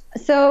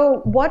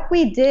 So what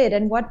we did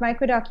and what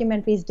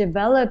microdocumentaries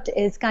developed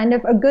is kind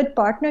of a good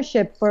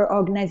partnership for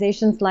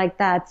organizations like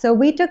that. So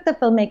we took the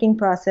filmmaking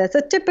process.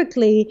 So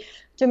typically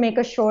to make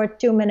a short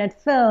 2-minute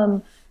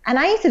film, and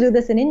I used to do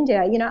this in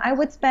India, I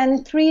would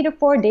spend 3 to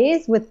 4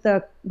 days with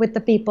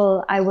the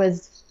people I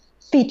was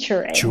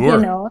featuring.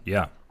 Sure.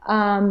 Yeah.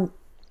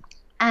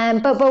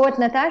 But what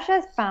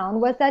Natasha found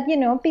was that,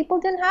 people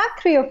didn't have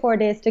 3 or 4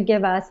 days to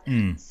give us.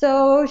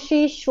 So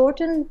she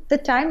shortened the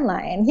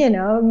timeline.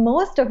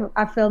 Most of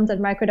our films and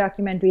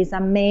microdocumentaries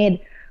are made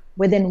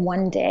within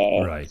one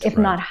day, Right, if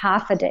right. not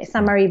half a day.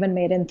 Some are even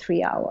made in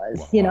 3 hours,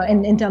 Wow,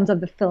 in terms of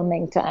the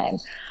filming time.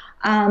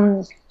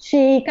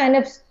 She kind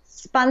of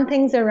spun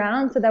things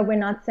around so that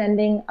we're not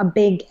sending a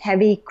big,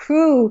 heavy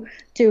crew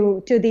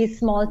to these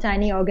small,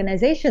 tiny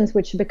organizations,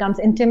 which becomes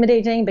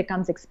intimidating,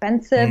 becomes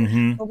expensive.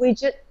 Mm-hmm. But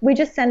we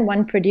just send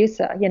one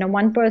producer,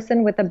 one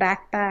person with a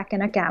backpack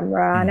and a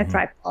camera and a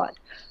tripod,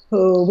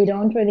 who we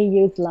don't really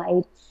use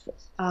lights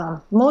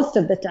most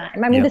of the time.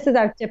 I mean, This is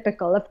our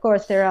typical. Of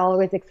course, there are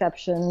always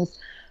exceptions,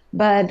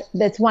 but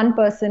that's one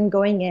person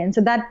going in.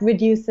 So that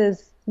reduces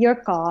your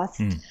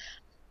cost.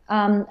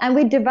 And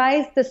we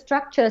devised the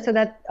structure so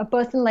that a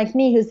person like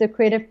me, who's the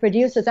creative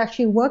producer, is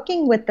actually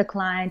working with the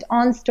client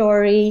on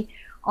story,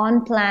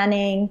 on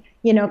planning,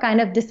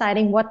 kind of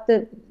deciding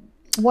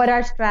what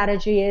our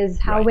strategy is,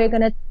 how we're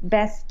going to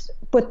best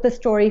put the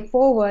story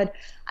forward.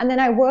 And then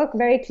I work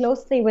very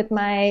closely with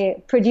my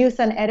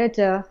producer and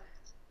editor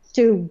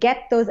to get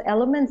those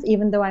elements,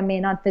 even though I may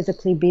not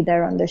physically be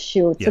there on the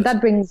shoot. Yes. So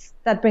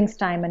that brings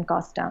time and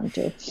cost down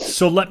too.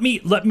 So let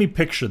me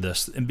picture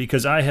this, and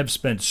because I have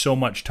spent so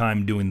much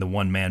time doing the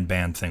one-man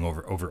band thing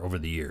over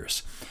the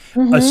years.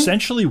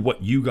 Essentially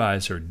what you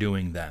guys are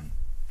doing then,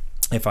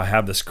 if I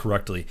have this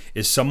correctly,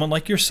 is someone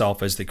like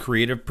yourself as the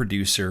creative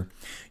producer,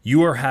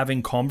 you are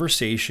having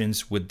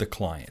conversations with the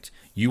client.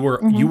 You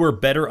are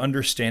better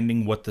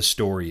understanding what the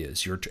story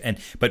is.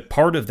 But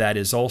part of that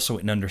is also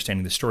in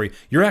understanding the story.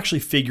 You're actually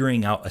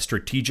figuring out a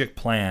strategic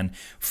plan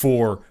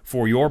for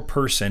your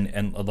person,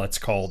 and let's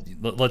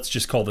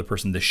just call the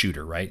person the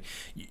shooter, right?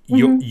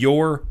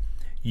 You're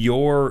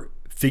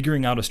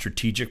figuring out a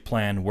strategic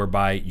plan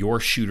whereby your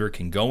shooter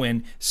can go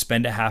in,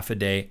 spend a half a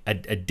day,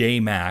 a day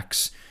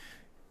max,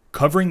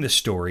 covering the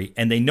story,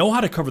 and they know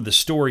how to cover the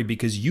story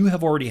because you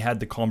have already had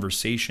the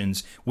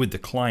conversations with the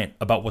client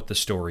about what the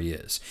story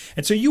is.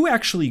 And so you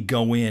actually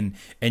go in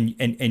and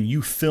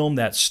you film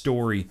that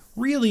story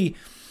really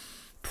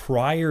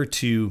prior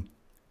to,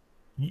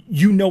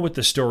 what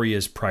the story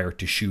is prior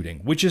to shooting,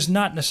 which is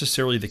not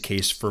necessarily the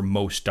case for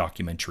most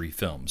documentary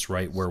films,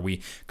 right? Where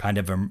we kind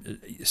of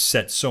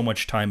set so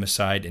much time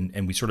aside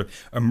and we sort of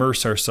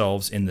immerse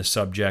ourselves in the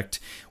subject.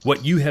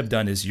 What you have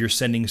done is you're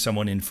sending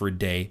someone in for a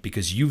day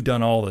because you've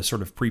done all the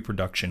sort of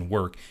pre-production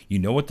work. You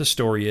know what the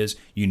story is.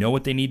 You know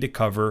what they need to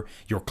cover.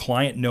 Your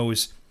client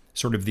knows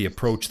sort of the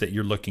approach that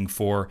you're looking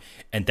for,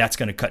 and that's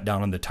going to cut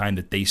down on the time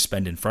that they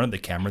spend in front of the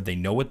camera. They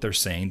know what they're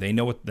saying. They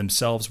know what the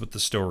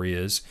story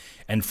is.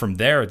 And from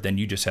there, then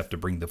you just have to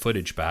bring the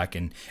footage back,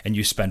 and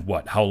you spend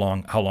what? How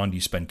long do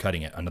you spend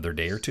cutting it? Another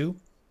day or two?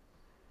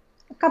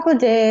 A couple of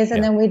days,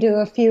 and then we do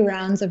a few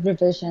rounds of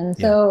revision.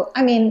 So,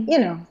 I mean,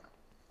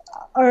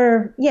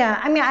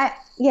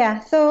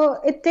 so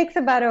it takes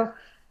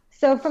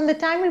so from the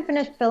time we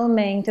finish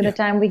filming to the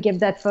time we give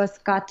that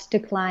first cut to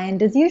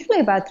client is usually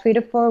about 3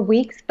 to 4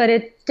 weeks, but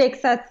it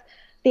takes us,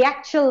 the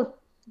actual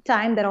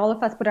time that all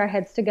of us put our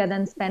heads together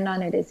and spend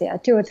on it is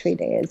 2 or 3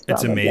 days.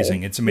 It's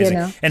amazing.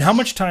 And how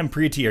much time,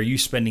 Preeti, are you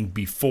spending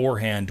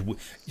beforehand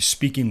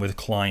speaking with a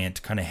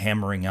client, kind of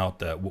hammering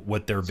out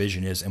what their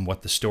vision is and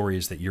what the story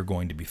is that you're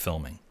going to be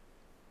filming?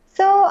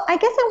 So I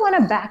guess I want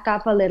to back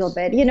up a little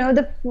bit.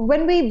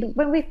 When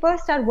we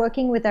first start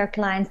working with our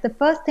clients, the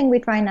first thing we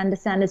try and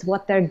understand is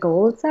what their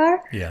goals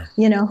are. Yeah.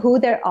 Who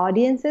their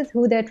audience is,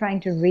 who they're trying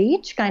to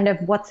reach, kind of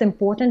what's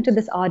important to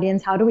this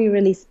audience, how do we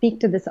really speak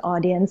to this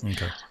audience?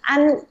 Okay.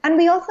 And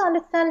we also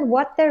understand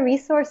what their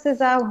resources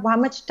are, how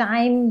much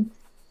time,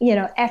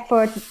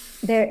 effort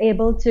they're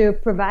able to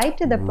provide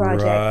to the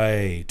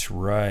project.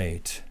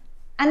 Right.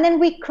 And then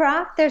we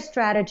craft their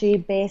strategy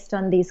based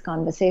on these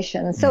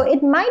conversations. So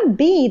it might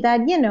be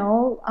that,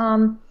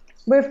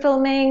 we're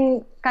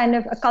filming kind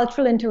of a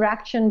cultural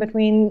interaction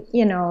between,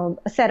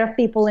 a set of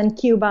people in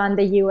Cuba and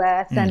the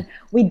US, and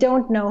we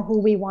don't know who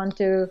we want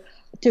to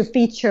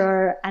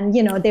feature. And,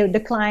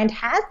 the client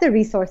has the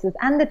resources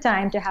and the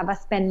time to have us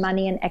spend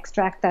money and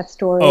extract that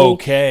story.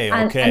 Okay.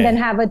 And then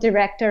have a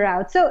director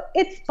out. So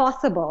it's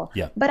possible.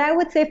 Yeah. But I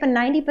would say for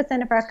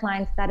 90% of our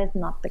clients, that is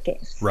not the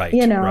case. Right.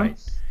 Right.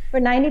 For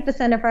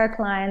 90% of our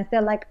clients,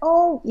 they're like,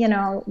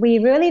 we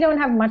really don't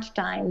have much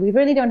time. We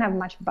really don't have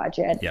much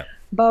budget. Yeah.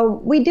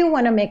 But we do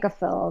want to make a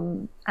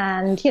film.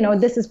 And,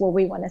 this is what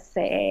we want to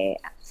say.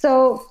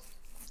 So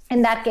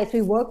in that case,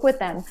 we work with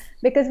them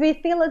because we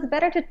feel it's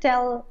better to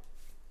tell,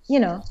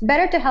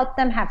 better to help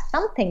them have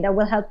something that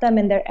will help them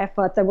in their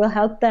efforts, that will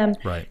help them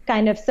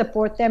kind of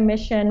support their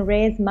mission,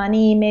 raise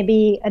money,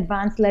 maybe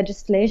advance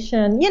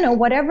legislation,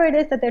 whatever it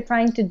is that they're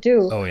trying to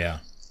do. Oh, yeah.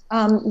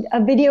 A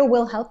video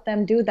will help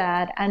them do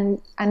that, and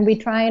we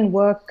try and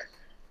work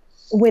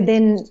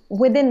within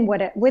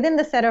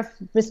the set of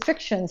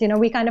restrictions.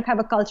 We kind of have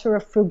a culture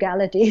of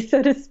frugality,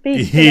 so to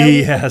speak.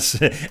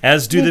 Yes,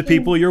 as do the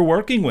people you're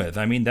working with.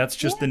 I mean, that's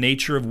just the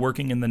nature of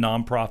working in the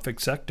nonprofit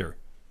sector.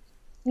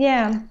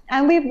 Yeah,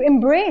 and we've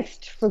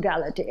embraced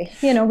frugality.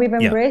 We've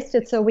embraced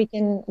it so we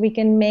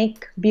can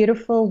make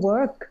beautiful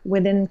work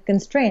within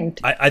constraint.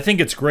 I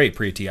think it's great,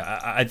 Preeti.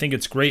 I think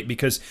it's great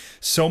because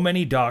so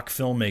many doc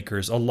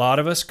filmmakers, a lot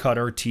of us cut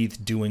our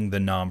teeth doing the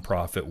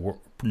nonprofit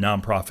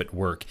nonprofit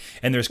work,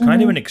 and there's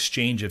kind of an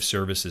exchange of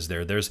services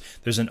there.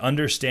 There's an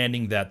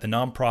understanding that the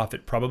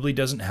nonprofit probably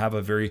doesn't have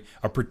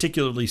a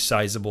particularly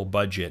sizable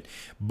budget,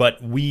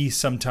 but we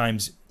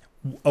sometimes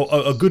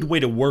a good way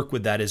to work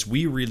with that is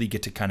we really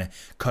get to kind of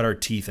cut our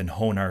teeth and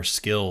hone our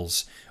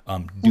skills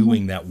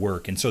doing that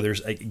work. And so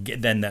there's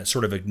then that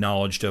sort of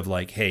acknowledged of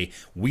like, hey,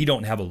 we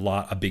don't have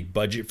a big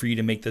budget for you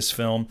to make this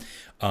film.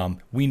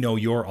 We know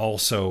you're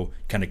also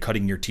kind of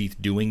cutting your teeth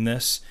doing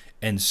this.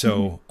 And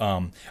so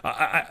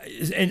I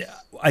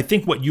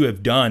think what you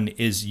have done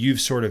is you've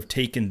sort of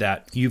taken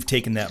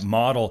that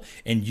model,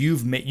 and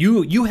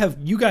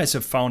you guys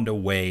have found a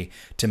way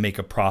to make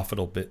a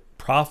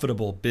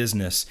profitable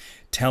business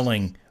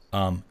telling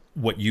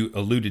what you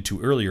alluded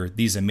to earlier,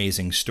 these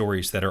amazing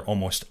stories that are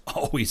almost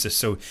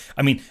always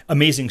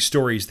amazing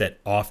stories that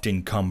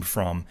often come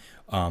from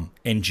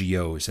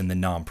NGOs and the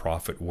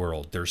nonprofit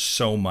world. There's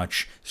so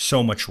much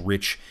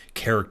rich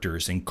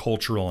characters and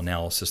cultural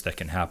analysis that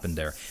can happen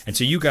there. And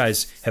so you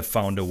guys have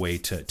found a way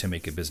to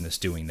make a business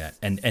doing that,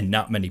 and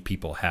not many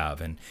people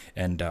have,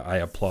 and I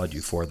applaud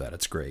you for that.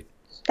 It's great.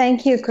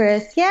 Thank you,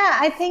 Chris. Yeah,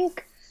 I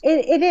think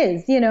it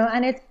is,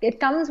 and it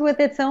comes with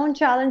its own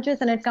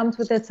challenges, and it comes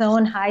with its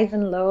own highs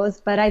and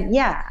lows. But I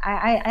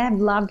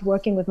have loved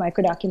working with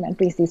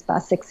microdocumentaries these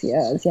past 6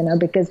 years,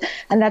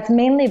 and that's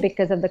mainly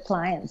because of the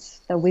clients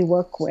that we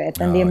work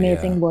with and the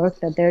amazing work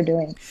that they're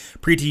doing.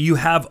 Preeti, you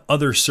have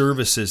other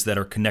services that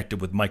are connected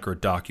with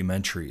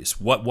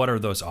microdocumentaries. What are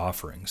those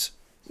offerings?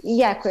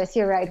 Yeah, Chris,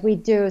 you're right. We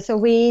do. So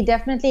we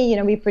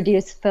definitely, we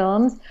produce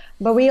films,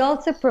 but we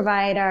also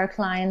provide our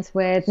clients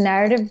with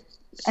narrative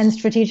and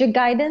strategic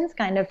guidance,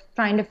 kind of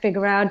trying to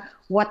figure out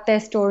what their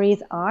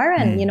stories are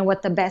and,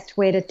 what the best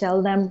way to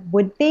tell them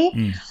would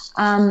be.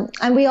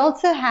 And we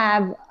also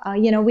have,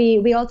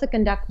 we also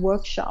conduct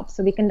workshops.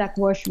 So we conduct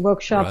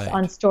workshops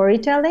on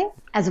storytelling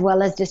as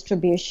well as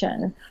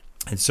distribution.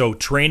 And so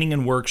training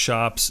and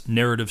workshops,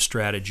 narrative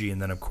strategy,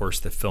 and then, of course,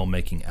 the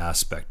filmmaking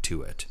aspect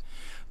to it.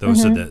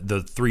 Those are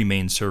the three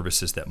main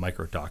services that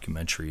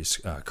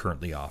MicroDocumentaries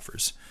currently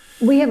offers.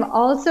 We have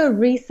also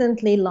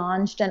recently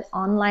launched an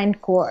online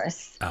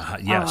course.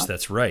 Yes,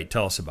 that's right.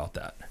 Tell us about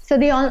that. So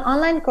the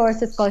online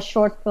course is called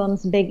Short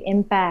Films, Big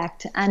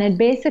Impact. And it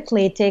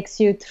basically takes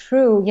you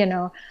through,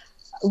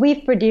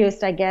 we've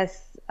produced, I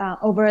guess,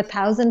 over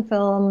 1,000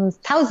 films,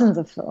 thousands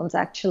of films,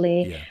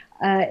 actually. Yeah.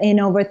 In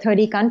over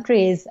 30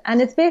 countries.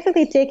 And it's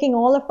basically taking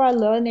all of our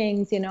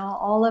learnings,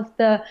 all of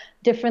the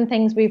different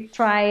things we've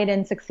tried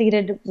and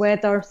succeeded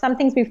with, or some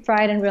things we've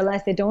tried and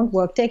realized they don't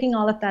work, taking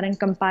all of that and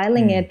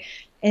compiling it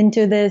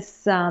into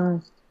this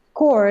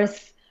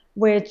course,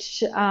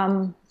 which,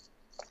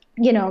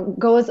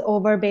 goes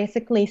over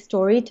basically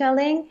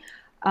storytelling.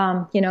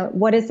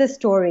 What is the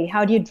story?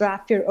 How do you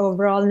draft your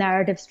overall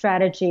narrative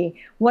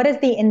strategy? What is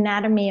the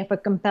anatomy of a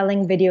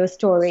compelling video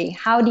story?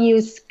 How do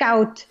you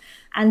scout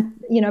and,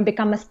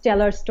 become a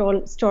stellar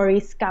story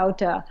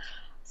scouter?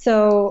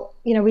 So,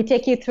 we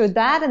take you through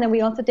that, and then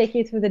we also take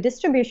you through the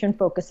distribution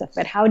focus of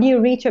it. How do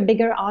you reach a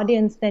bigger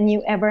audience than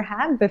you ever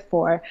have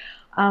before?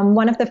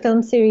 One of the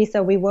film series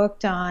that we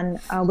worked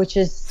on, which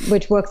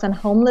works on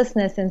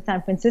homelessness in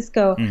San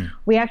Francisco,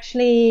 we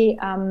actually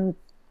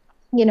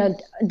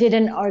did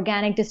an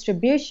organic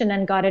distribution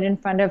and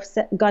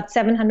got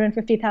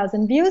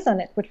 750,000 views on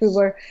it, which we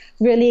were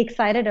really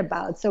excited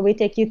about. So we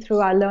take you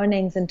through our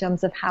learnings in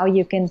terms of how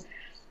you can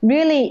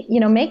really,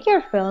 make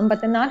your film, but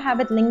then not have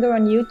it linger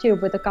on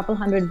YouTube with a couple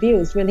hundred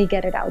views, really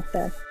get it out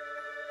there.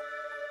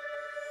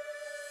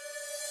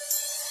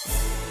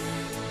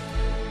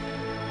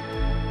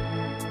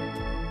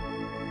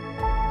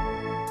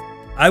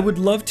 I would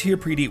love to hear,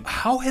 Preeti,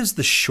 how has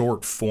the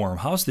short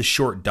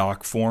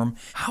doc form,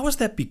 how has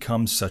that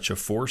become such a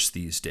force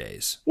these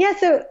days? Yeah,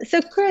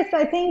 so Chris,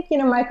 I think,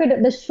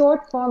 the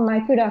short form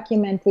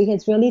microdocumentary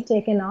has really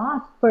taken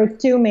off for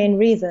two main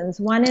reasons.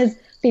 One is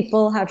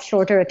people have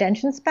shorter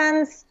attention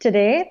spans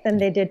today than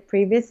they did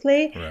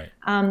previously.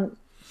 Right.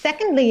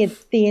 Secondly,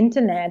 it's the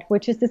internet,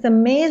 which is this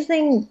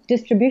amazing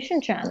distribution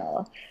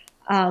channel.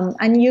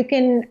 And you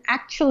can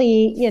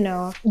actually,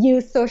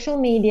 use social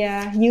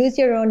media, use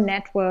your own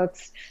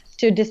networks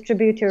to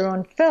distribute your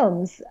own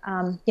films.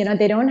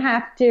 They don't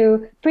have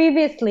to.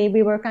 Previously,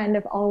 we were kind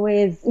of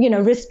always,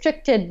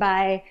 restricted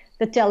by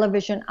the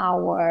television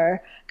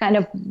hour, kind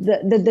of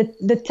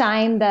the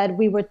time that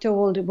we were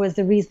told was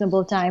a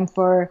reasonable time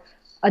for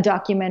a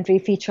documentary,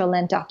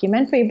 feature-length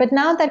documentary. But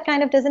now that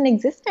kind of doesn't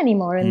exist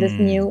anymore in this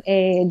new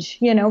age.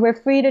 We're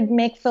free to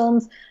make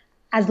films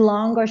as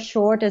long or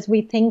short as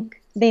we think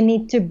they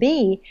need to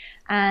be,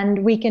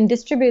 and we can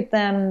distribute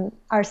them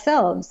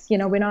ourselves.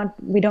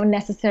 We don't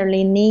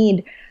necessarily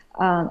need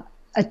a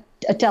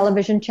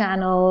television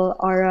channel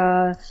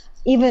or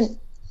even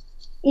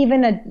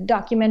a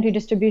documentary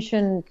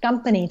distribution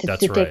company to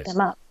take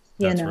them up.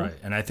 That's right.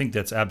 And I think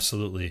that's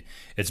absolutely,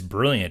 it's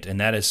brilliant. And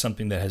that is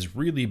something that has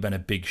really been a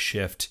big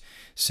shift,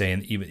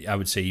 I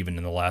would say even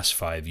in the last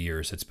 5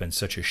 years, it's been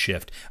such a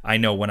shift. I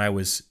know when I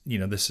was,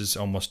 this is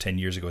almost 10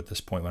 years ago at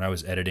this point, when I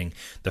was editing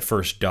the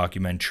first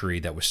documentary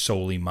that was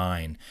solely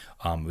mine,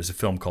 it was a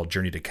film called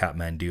Journey to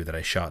Kathmandu that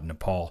I shot in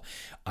Nepal.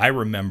 I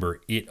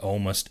remember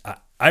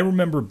I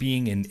remember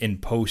being in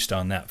post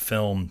on that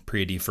film,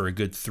 Preeti, for a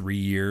good 3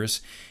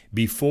 years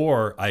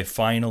before I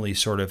finally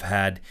sort of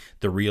had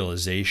the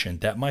realization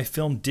that my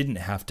film didn't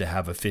have to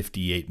have a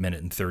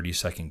 58-minute and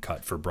 30-second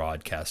cut for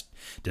broadcast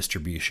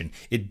distribution.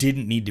 It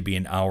didn't need to be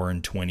an hour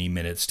and 20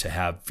 minutes to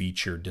have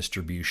feature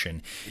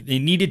distribution. It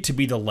needed to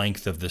be the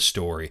length of the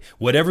story.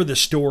 Whatever the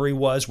story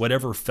was,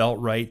 whatever felt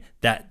right,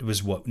 that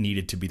was what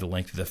needed to be the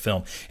length of the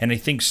film. And I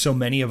think so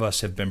many of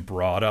us have been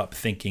brought up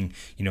thinking,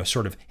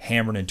 sort of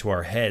hammered into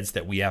our heads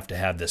that we have to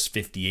have this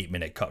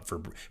 58-minute cut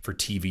for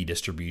TV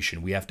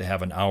distribution. We have to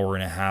have an hour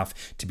and a half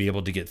to be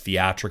able to get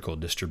theatrical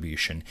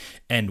distribution.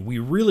 And we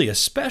really,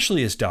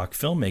 especially as doc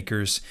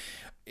filmmakers,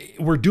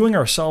 we're doing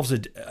ourselves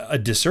a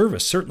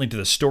disservice, certainly to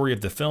the story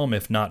of the film,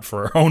 if not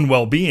for our own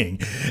well-being.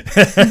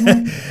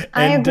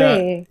 I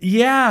agree.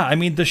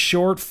 The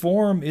short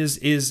form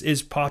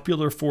is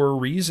popular for a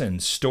reason.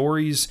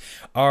 Stories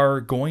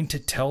are going to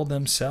tell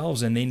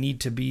themselves, and they need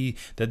to be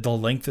the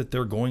length that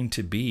they're going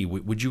to be.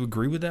 Would you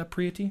agree with that,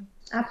 Preeti?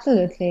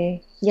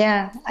 Absolutely.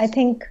 Yeah, I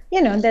think,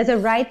 there's a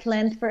right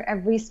length for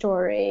every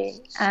story.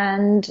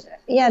 And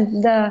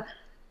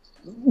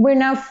we're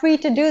now free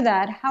to do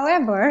that.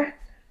 However,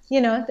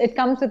 it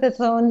comes with its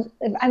own,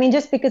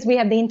 just because we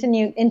have the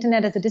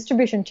internet as a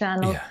distribution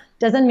channel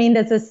doesn't mean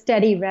there's a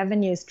steady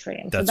revenue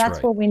stream. So that's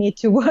right. What we need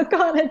to work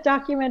on as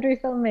documentary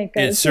filmmakers.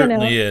 It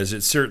certainly is.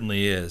 It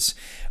certainly is.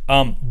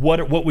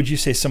 What would you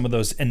say some of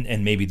those,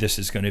 and maybe this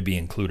is going to be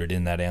included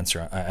in that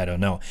answer, I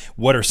don't know.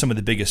 What are some of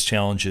the biggest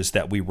challenges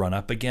that we run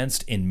up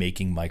against in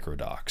making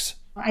microdocs?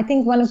 I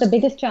think one of the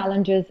biggest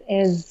challenges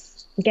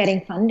is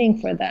getting funding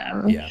for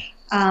them. Yeah.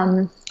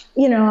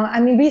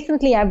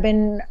 Recently I've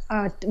been,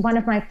 one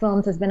of my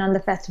films has been on the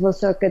festival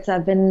circuits.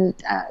 I've been,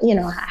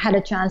 had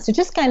a chance to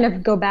just kind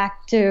of go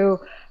back to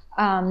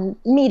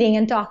meeting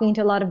and talking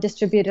to a lot of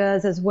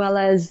distributors as well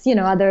as,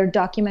 other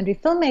documentary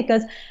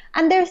filmmakers.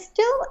 And there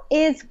still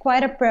is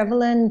quite a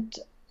prevalent,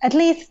 at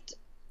least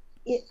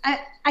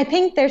I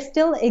think there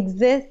still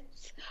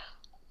exists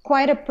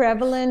quite a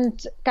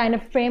prevalent kind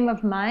of frame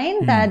of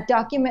mind that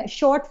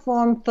short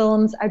form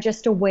films are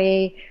just a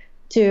way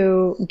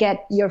to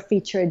get your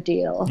feature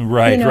deal.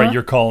 Right,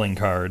 your calling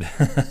card.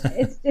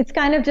 it's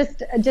kind of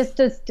just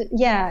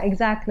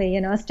exactly,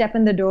 a step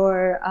in the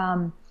door.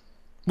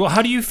 Well,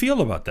 how do you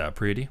feel about that,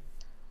 Preeti?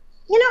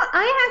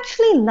 I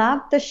actually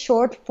love the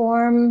short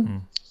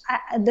form,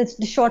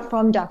 the short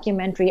form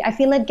documentary. I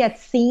feel it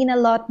gets seen a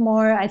lot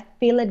more. I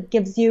feel it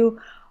gives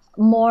you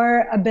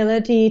more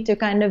ability to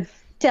kind of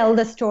tell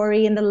the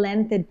story in the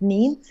length it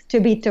needs to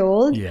be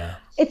told. Yeah.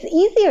 It's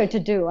easier to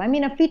do.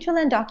 A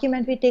feature-length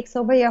documentary takes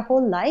over your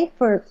whole life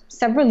for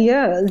several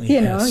years,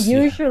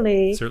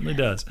 usually. Yeah, certainly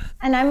does.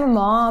 And I'm a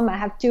mom. I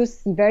have 2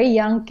 very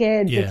young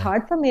kids. Yeah. It's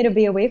hard for me to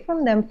be away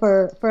from them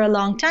for a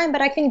long time,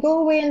 but I can go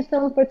away and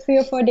film for 3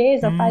 or 4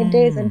 days or 5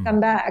 days and come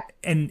back.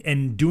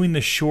 And doing the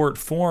short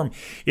form,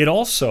 it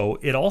also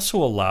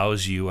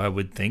allows you, I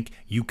would think,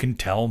 you can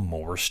tell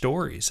more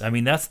stories.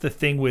 That's the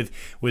thing with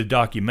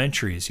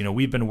documentaries.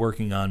 We've been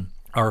working on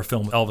our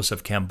film Elvis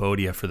of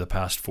Cambodia for the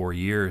past 4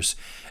 years,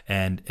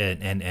 and I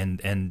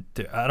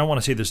don't want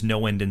to say there's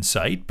no end in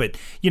sight, but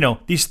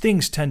these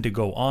things tend to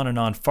go on and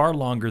on far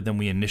longer than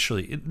we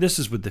initially. This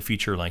is with the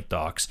feature length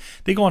docs;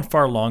 they go on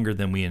far longer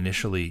than we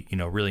initially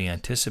really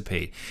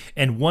anticipate.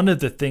 And one of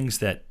the things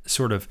that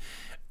sort of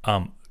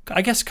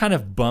I guess kind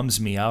of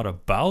bums me out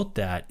about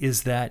that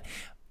is that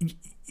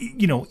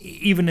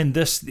even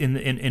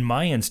in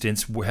my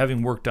instance,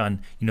 having worked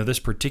on, this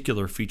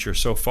particular feature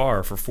so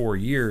far for 4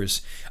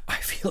 years, I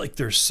feel like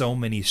there's so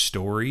many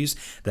stories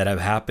that have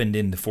happened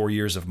in the 4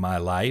 years of my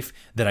life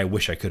that I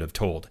wish I could have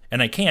told.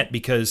 And I can't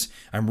because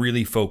I'm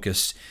really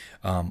focused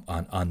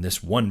on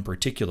this one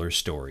particular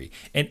story.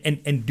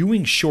 And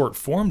doing short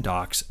form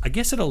docs, I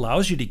guess it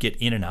allows you to get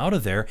in and out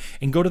of there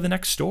and go to the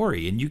next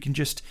story. And you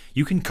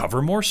can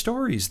cover more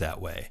stories that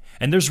way.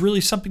 And there's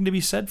really something to be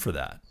said for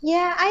that.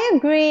 Yeah, I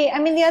agree.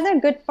 The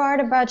other good part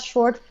about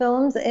short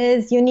films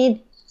is you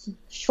need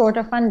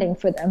shorter funding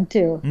for them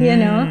too,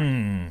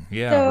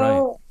 Yeah,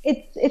 so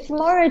right. It's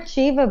more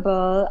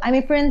achievable.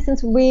 For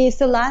instance,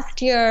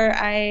 last year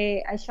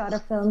I shot a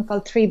film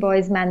called Three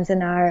Boys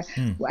Manzanar,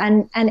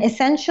 and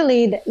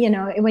essentially,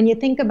 when you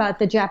think about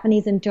the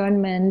Japanese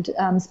internment,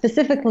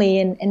 specifically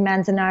in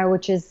Manzanar,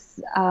 which is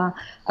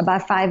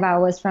about 5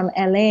 hours from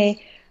LA.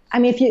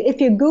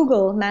 If you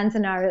Google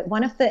Manzanar,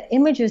 one of the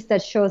images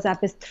that shows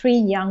up is 3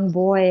 young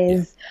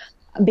boys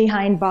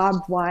behind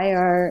barbed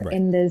wire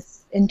in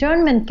this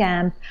internment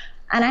camp.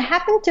 And I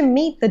happened to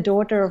meet the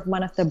daughter of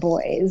one of the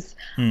boys.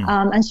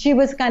 And she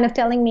was kind of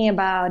telling me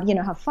about,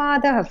 her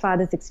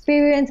father's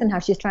experience and how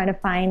she's trying to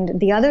find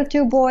the other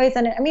 2 boys.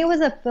 And it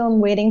was a film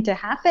waiting to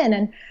happen.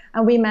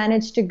 And we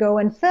managed to go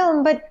and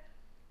film. But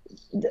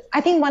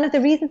I think one of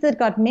the reasons it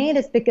got made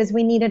is because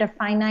we needed a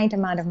finite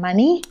amount of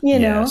money,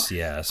 Yes,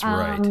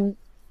 right.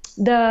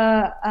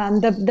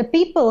 The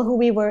people who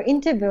we were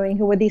interviewing,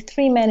 who were these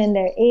three men in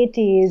their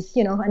 80s,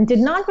 and did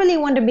not really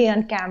want to be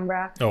on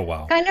camera. Oh,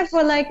 wow. Kind of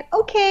were like,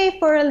 okay,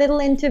 for a little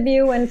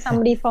interview and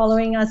somebody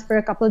following us for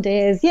a couple of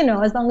days,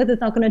 as long as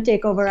it's not going to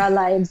take over our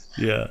lives.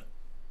 Yeah.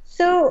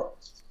 So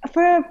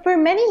for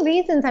many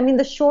reasons, I mean,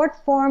 the short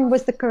form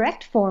was the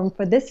correct form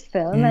for this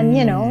film.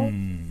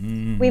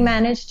 And, we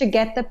managed to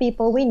get the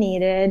people we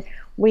needed.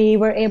 We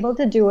were able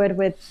to do it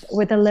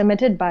with a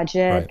limited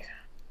budget. Right.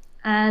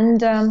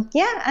 And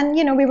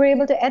we were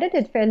able to edit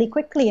it fairly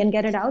quickly and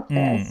get it out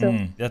there.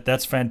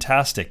 That's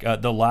fantastic.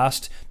 The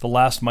last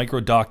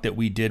MicroDoc that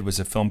we did was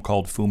a film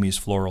called Fumi's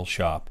Floral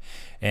Shop,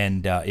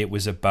 and it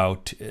was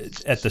about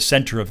at the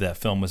center of that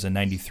film was a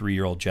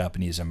 93-year-old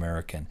Japanese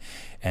American,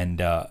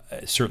 and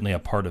certainly a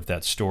part of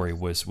that story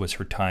was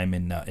her time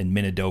in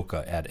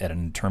Minidoka at an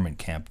internment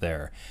camp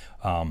there.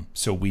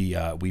 So we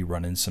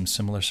run in some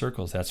similar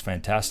circles. That's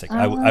fantastic.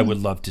 I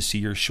would love to see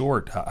your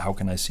short. How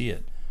can I see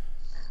it?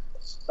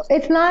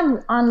 It's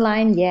not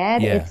online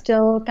yet. Yeah. It's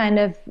still kind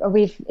of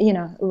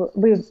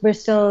we're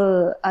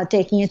still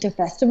taking it to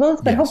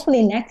festivals, but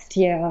hopefully next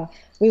year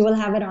we will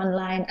have it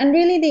online. And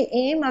really, the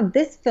aim of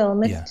this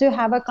film is to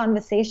have a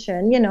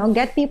conversation.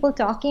 Get people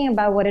talking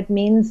about what it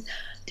means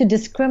to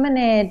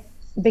discriminate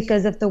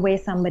because of the way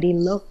somebody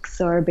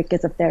looks or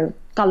because of their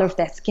color of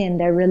their skin,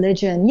 their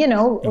religion.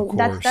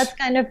 That's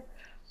kind of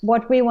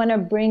what we want to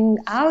bring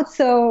out.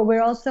 So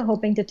we're also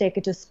hoping to take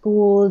it to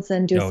schools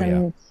and do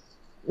screening.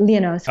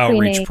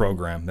 Outreach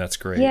program. That's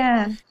great.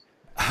 Yeah.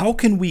 How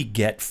can we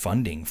get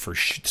funding for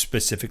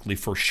specifically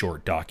for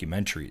short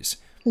documentaries?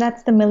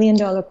 That's the $1 million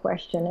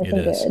question, isn't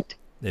it?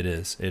 It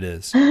is.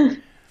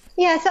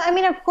 Yeah. So, I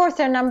mean, of course,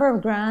 there are a number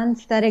of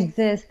grants that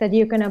exist that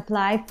you can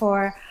apply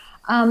for.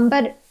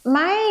 But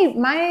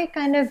my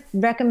kind of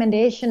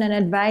recommendation and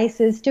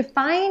advice is to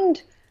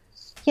find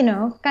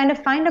a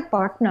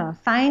partner,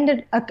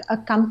 find a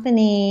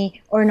company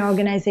or an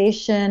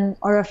organization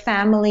or a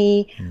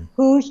family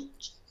who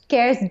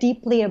cares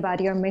deeply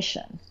about your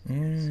mission,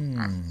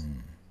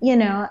 and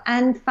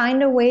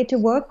find a way to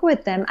work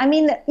with them. I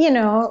mean,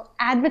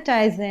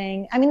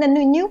 advertising, the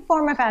new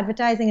form of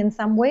advertising in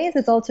some ways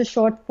is also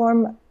short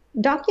form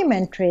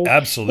documentary.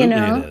 Absolutely,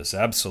 it is.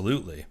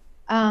 Absolutely.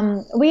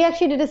 We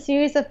actually did a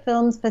series of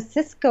films for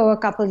Cisco a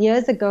couple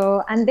years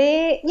ago, and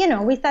they,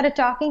 we started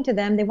talking to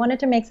them. They wanted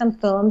to make some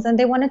films, and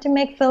they wanted to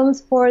make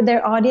films for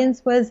their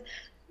audience was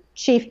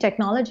chief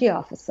technology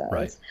officers.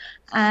 Right.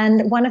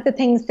 And one of the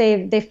things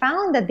they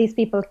found that these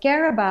people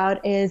care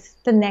about is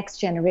the next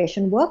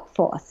generation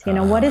workforce.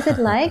 What is it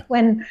like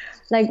when,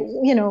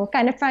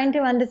 kind of trying to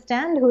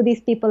understand who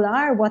these people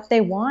are, what they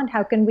want,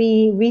 how can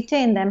we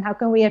retain them, how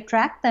can we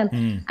attract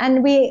them?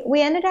 And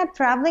we ended up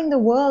traveling the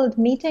world,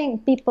 meeting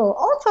people,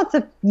 all sorts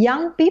of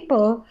young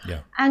people,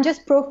 and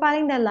just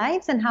profiling their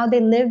lives and how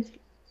they live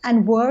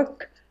and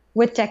work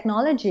with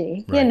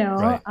technology.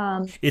 Right.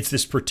 It's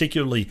this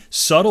particularly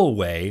subtle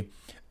way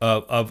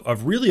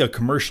of really a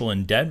commercial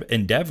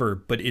endeavor,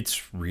 but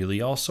it's really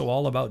also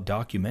all about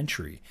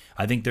documentary.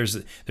 I think there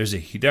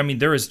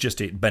has just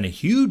been a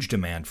huge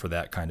demand for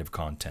that kind of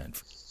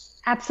content.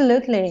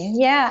 Absolutely,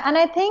 yeah, and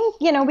I think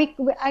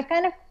I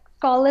kind of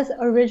call this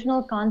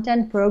original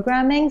content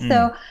programming.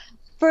 So,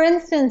 for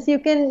instance, you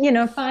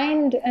can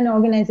find an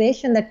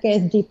organization that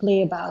cares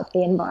deeply about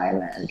the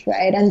environment,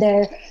 right? And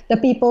the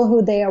people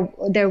who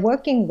they're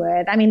working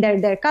with. I mean,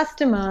 their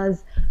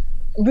customers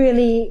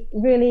really,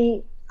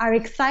 really are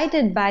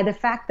excited by the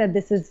fact that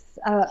this is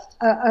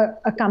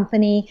a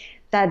company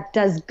that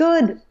does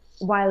good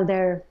while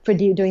they're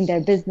doing their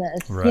business.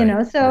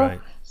 Right,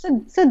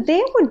 So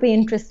they would be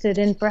interested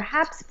in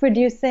perhaps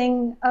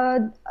producing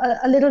a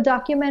little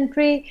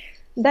documentary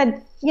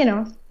that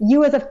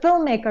you as a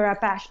filmmaker are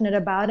passionate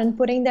about and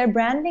putting their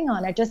branding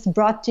on it, just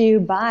brought to you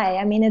by.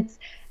 I mean,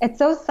 it's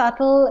so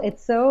subtle,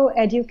 it's so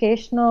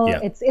educational. Yeah.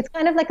 It's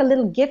kind of like a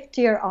little gift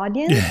to your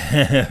audience.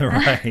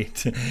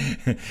 Right.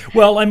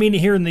 Well, I mean,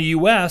 here in the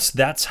U.S.,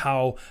 that's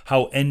how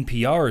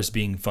NPR is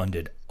being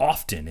funded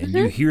often, and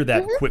you hear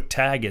that quick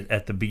tag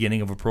at the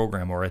beginning of a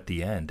program or at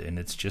the end, and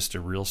it's just a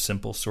real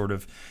simple sort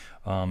of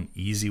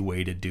easy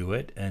way to do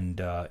it, and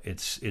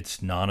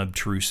it's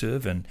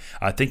non-obtrusive, and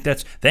I think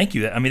thank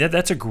you. I mean,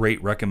 that's a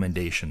great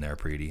recommendation there,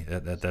 Preeti.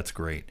 That's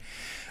great.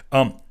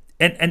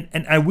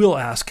 And I will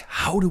ask,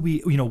 how do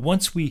we,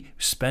 once we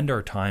spend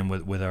our time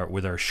with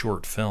our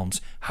short films,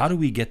 how do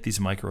we get these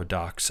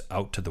microdocs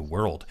out to the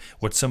world?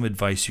 What's some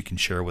advice you can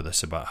share with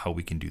us about how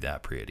we can do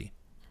that, Preeti?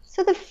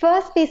 So the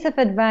first piece of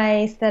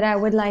advice that I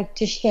would like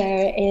to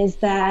share is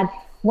that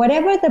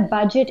whatever the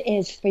budget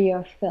is for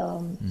your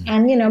film,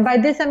 and by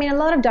this I mean a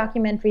lot of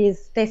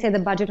documentaries, they say the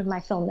budget of my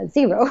film is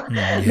zero,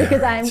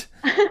 because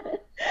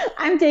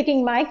I'm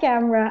taking my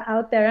camera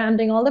out there, I'm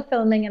doing all the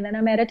filming, and then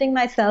I'm editing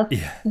myself.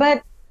 Yeah.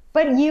 But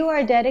you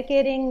are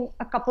dedicating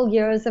a couple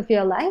years of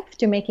your life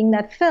to making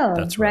that film.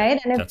 That's right.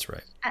 And that's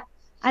right.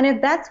 And if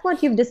that's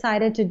what you've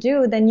decided to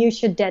do, then you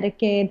should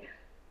dedicate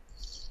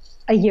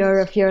a year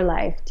of your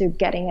life to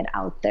getting it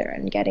out there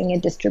and getting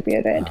it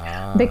distributed.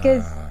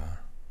 Because,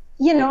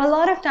 a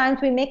lot of times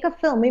we make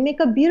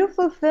a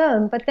beautiful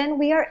film, but then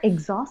we are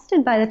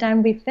exhausted by the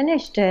time we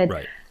finished it.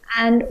 Right.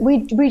 And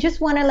we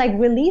just want to like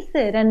release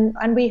it.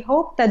 And we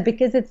hope that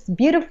because it's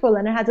beautiful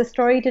and it has a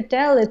story to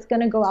tell, it's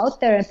going to go out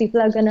there and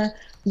people are going to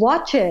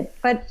watch it.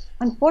 But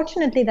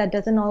unfortunately, that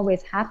doesn't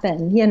always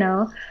happen,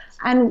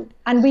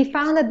 And we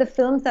found that the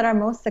films that are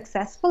most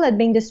successful at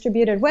being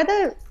distributed,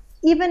 whether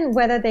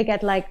they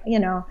get like,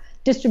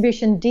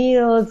 distribution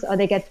deals or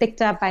they get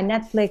picked up by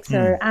Netflix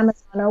or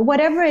Amazon or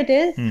whatever it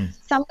is,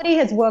 somebody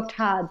has worked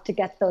hard to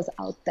get those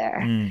out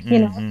there.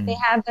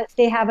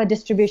 They have a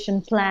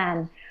distribution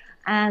plan.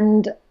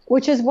 And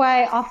which is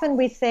why often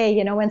we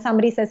say, when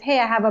somebody says, hey,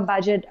 I have a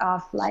budget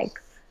of like,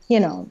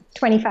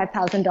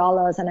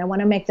 $25,000 and I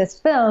want to make this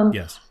film.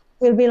 Yes.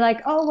 We'll be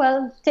like, oh,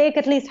 well, take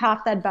at least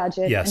half that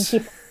budget and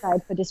keep it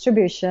aside for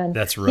distribution.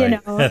 That's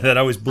right. That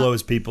always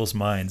blows people's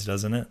minds,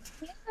 doesn't it?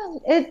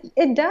 Yeah,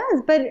 it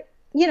does. But,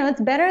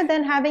 it's better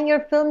than having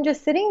your film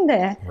just sitting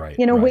there, right.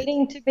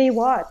 waiting to be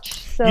watched.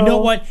 So, you know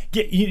what?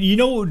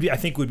 I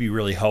think would be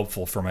really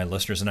helpful for my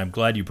listeners, and I'm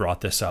glad you brought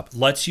this up.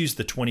 Let's use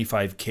the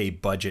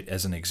 $25K budget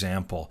as an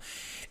example.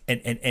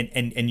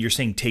 And you're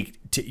saying to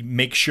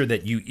make sure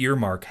that you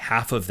earmark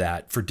half of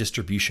that for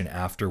distribution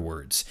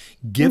afterwards.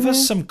 Give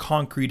us some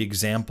concrete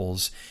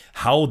examples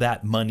how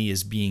that money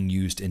is being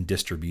used in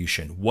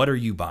distribution. What are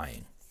you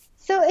buying?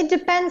 So it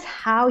depends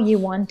how you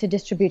want to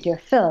distribute your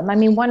film. I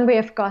mean, one way,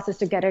 of course, is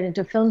to get it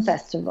into film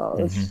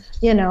festivals,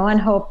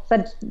 and hope.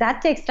 But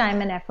that takes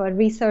time and effort,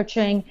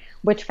 researching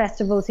which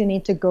festivals you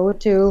need to go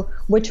to,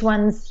 which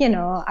ones,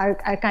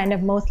 are kind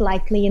of most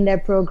likely in their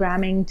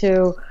programming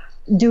to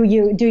do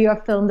your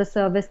film the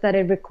service that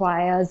it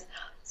requires.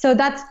 So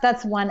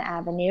that's one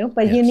avenue.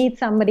 But you need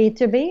somebody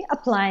to be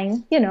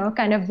applying,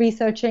 kind of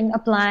researching,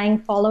 applying,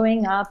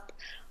 following up,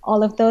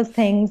 all of those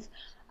things.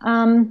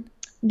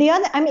 The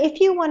other, if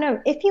you want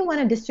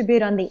to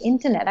distribute on the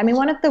internet,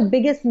 one of the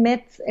biggest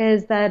myths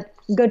is that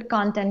good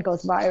content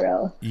goes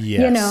viral.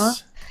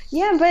 Yes.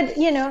 Yeah, but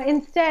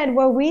instead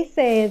what we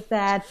say is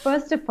that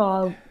first of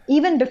all,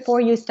 even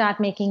before you start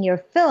making your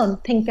film,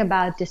 think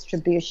about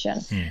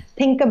distribution.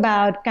 Think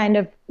about kind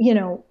of,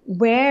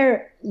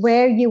 where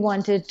you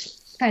want it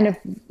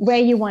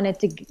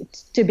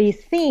to be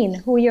seen,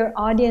 who your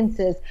audience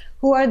is,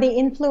 who are the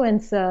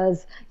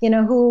influencers,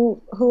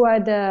 who are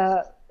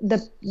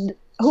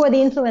the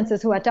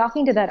influencers who are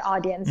talking to that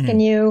audience?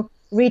 Can you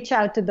reach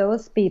out to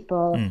those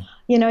people?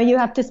 You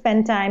have to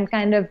spend time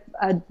kind of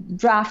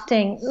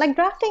drafting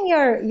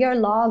your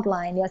log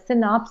line, your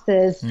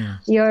synopsis,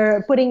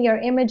 you're putting your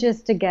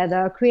images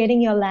together, creating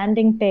your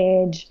landing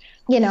page,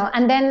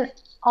 and then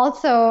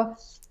also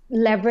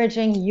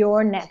leveraging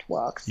your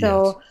network.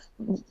 So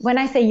when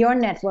I say your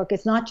network,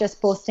 it's not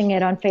just posting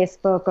it on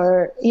Facebook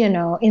or,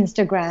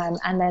 Instagram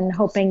and then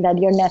hoping that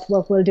your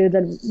network will do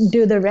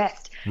the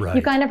rest. Right.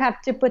 You kind of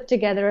have to put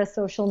together a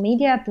social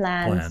media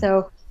plan.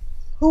 So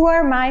who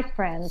are my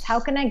friends? How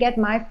can I get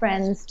my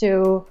friends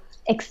to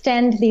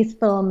extend these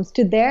films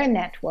to their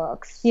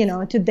networks,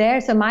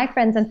 so my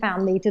friends and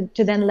family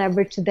to then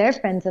leverage to their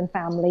friends and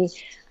family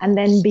and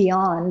then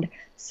beyond.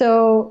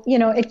 So,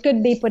 it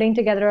could be putting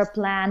together a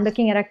plan,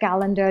 looking at a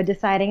calendar,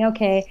 deciding,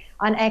 okay,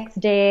 on X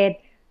date,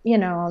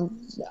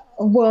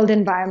 World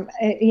Environment,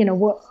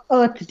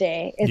 Earth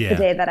Day is the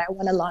day that I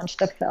want to launch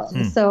the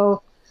film.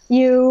 So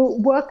you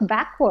work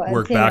backwards.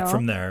 Work back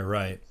from there,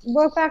 right.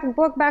 Work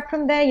back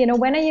from there.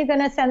 When are you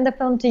going to send the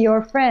film to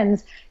your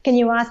friends? Can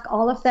you ask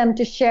all of them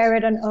to share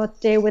it on Earth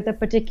Day with a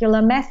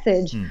particular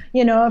message?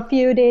 A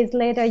few days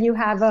later, you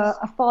have a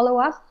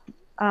follow-up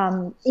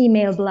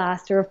email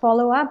blast or a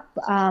follow-up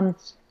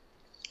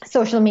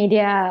social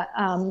media,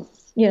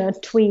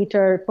 tweet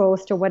or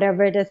post or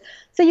whatever it is.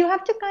 So you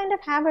have to kind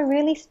of have a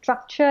really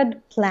structured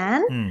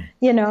plan.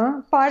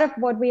 Part of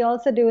what we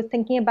also do is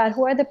thinking about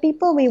who are the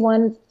people we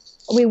would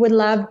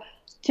love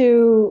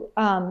to,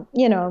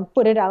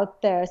 put it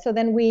out there. So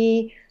then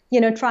we,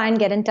 try and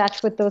get in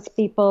touch with those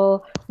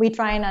people. We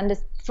try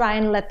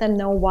and let them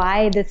know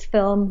why this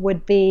film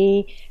would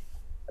be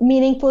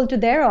meaningful to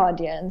their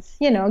audience.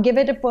 Give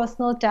it a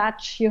personal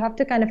touch. You have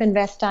to kind of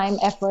invest time,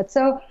 effort.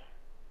 So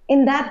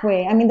in that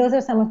way, those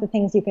are some of the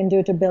things you can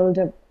do to build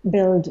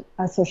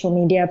a social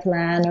media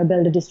plan or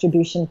build a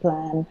distribution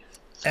plan.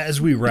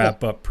 As we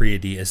wrap up,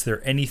 Preeti, is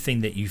there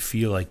anything that you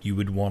feel like you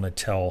would want to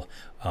tell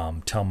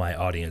my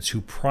audience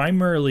who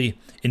primarily,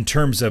 in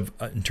terms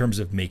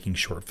of making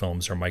short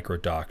films or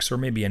microdocs or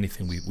maybe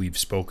anything we've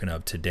spoken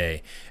of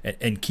today,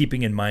 and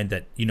keeping in mind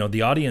that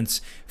the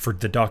audience for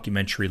the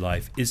documentary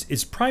life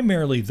is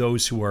primarily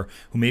those who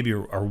maybe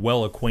are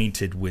well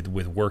acquainted with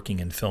working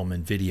in film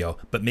and video,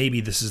 but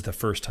maybe this is the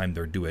first time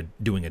they're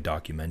doing a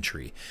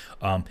documentary.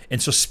 And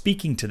so,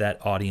 speaking to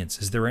that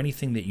audience, is there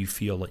anything that you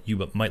feel that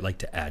you might like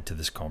to add to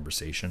this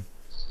conversation?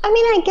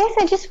 I guess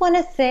I just want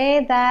to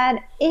say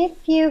that if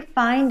you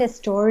find a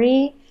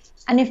story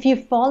and if you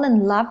fall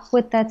in love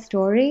with that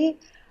story,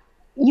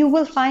 you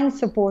will find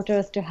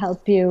supporters to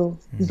help you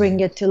bring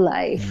it to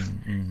life.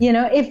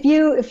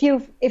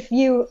 If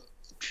you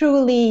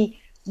truly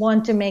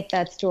want to make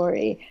that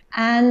story.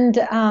 And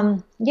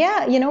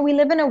we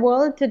live in a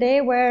world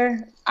today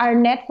where our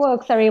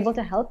networks are able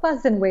to help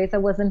us in ways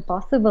that wasn't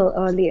possible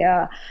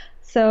earlier.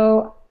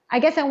 So I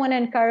guess I want to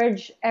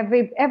encourage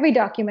every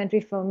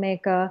documentary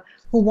filmmaker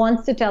who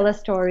wants to tell a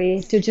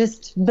story to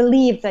just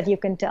believe that you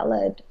can tell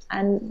it.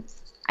 And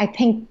I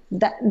think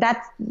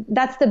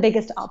that's the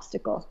biggest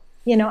obstacle.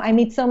 I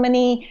meet so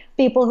many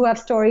people who have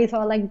stories who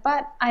are like,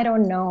 but I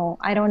don't know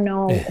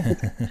if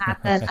it's going to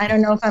happen. I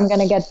don't know if I'm going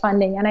to get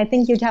funding. And I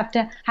think you'd have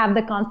to have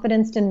the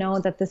confidence to know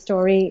that the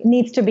story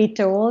needs to be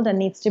told and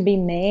needs to be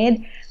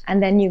made.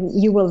 And then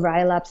you will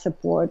rile up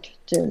support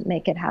to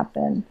make it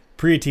happen.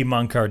 Preeti,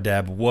 Mankar,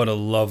 Deb, what a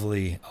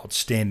lovely,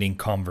 outstanding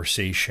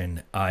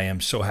conversation. I am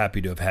so happy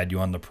to have had you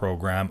on the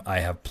program. I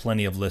have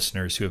plenty of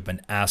listeners who have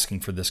been asking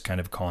for this kind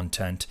of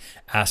content,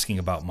 asking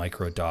about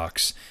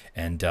MicroDocs.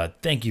 And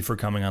thank you for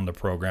coming on the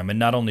program and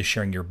not only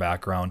sharing your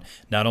background,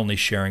 not only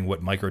sharing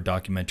what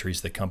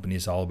microdocumentaries the company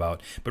is all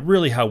about, but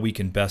really how we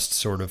can best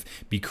sort of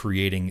be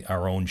creating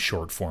our own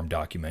short form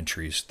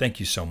documentaries.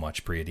 Thank you so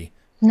much, Preeti.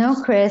 No,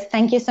 Chris,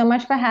 thank you so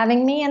much for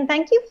having me. And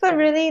thank you for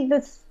really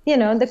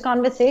the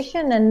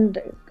conversation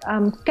and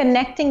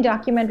connecting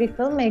documentary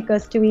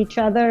filmmakers to each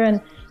other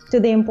and to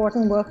the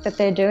important work that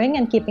they're doing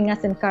and keeping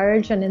us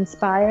encouraged and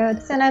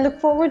inspired. And I look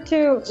forward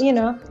to,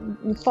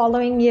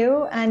 following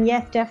you and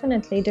yes,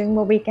 definitely doing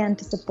what we can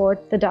to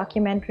support the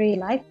documentary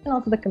life and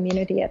also the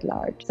community at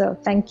large. So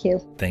thank you.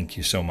 Thank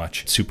you so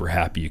much. Super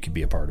happy you could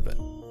be a part of it.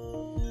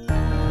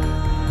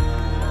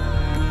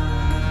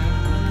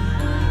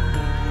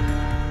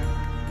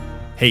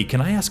 Hey,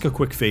 can I ask a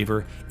quick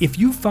favor? If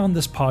you found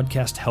this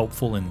podcast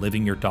helpful in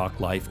living your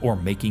doc life or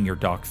making your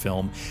doc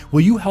film,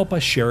 will you help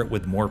us share it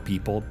with more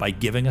people by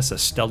giving us a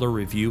stellar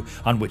review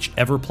on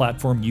whichever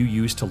platform you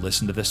use to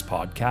listen to this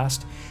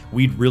podcast?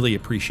 We'd really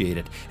appreciate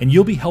it, and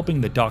you'll be helping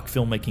the doc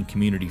filmmaking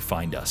community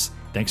find us.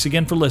 Thanks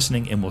again for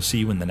listening, and we'll see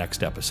you in the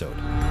next episode.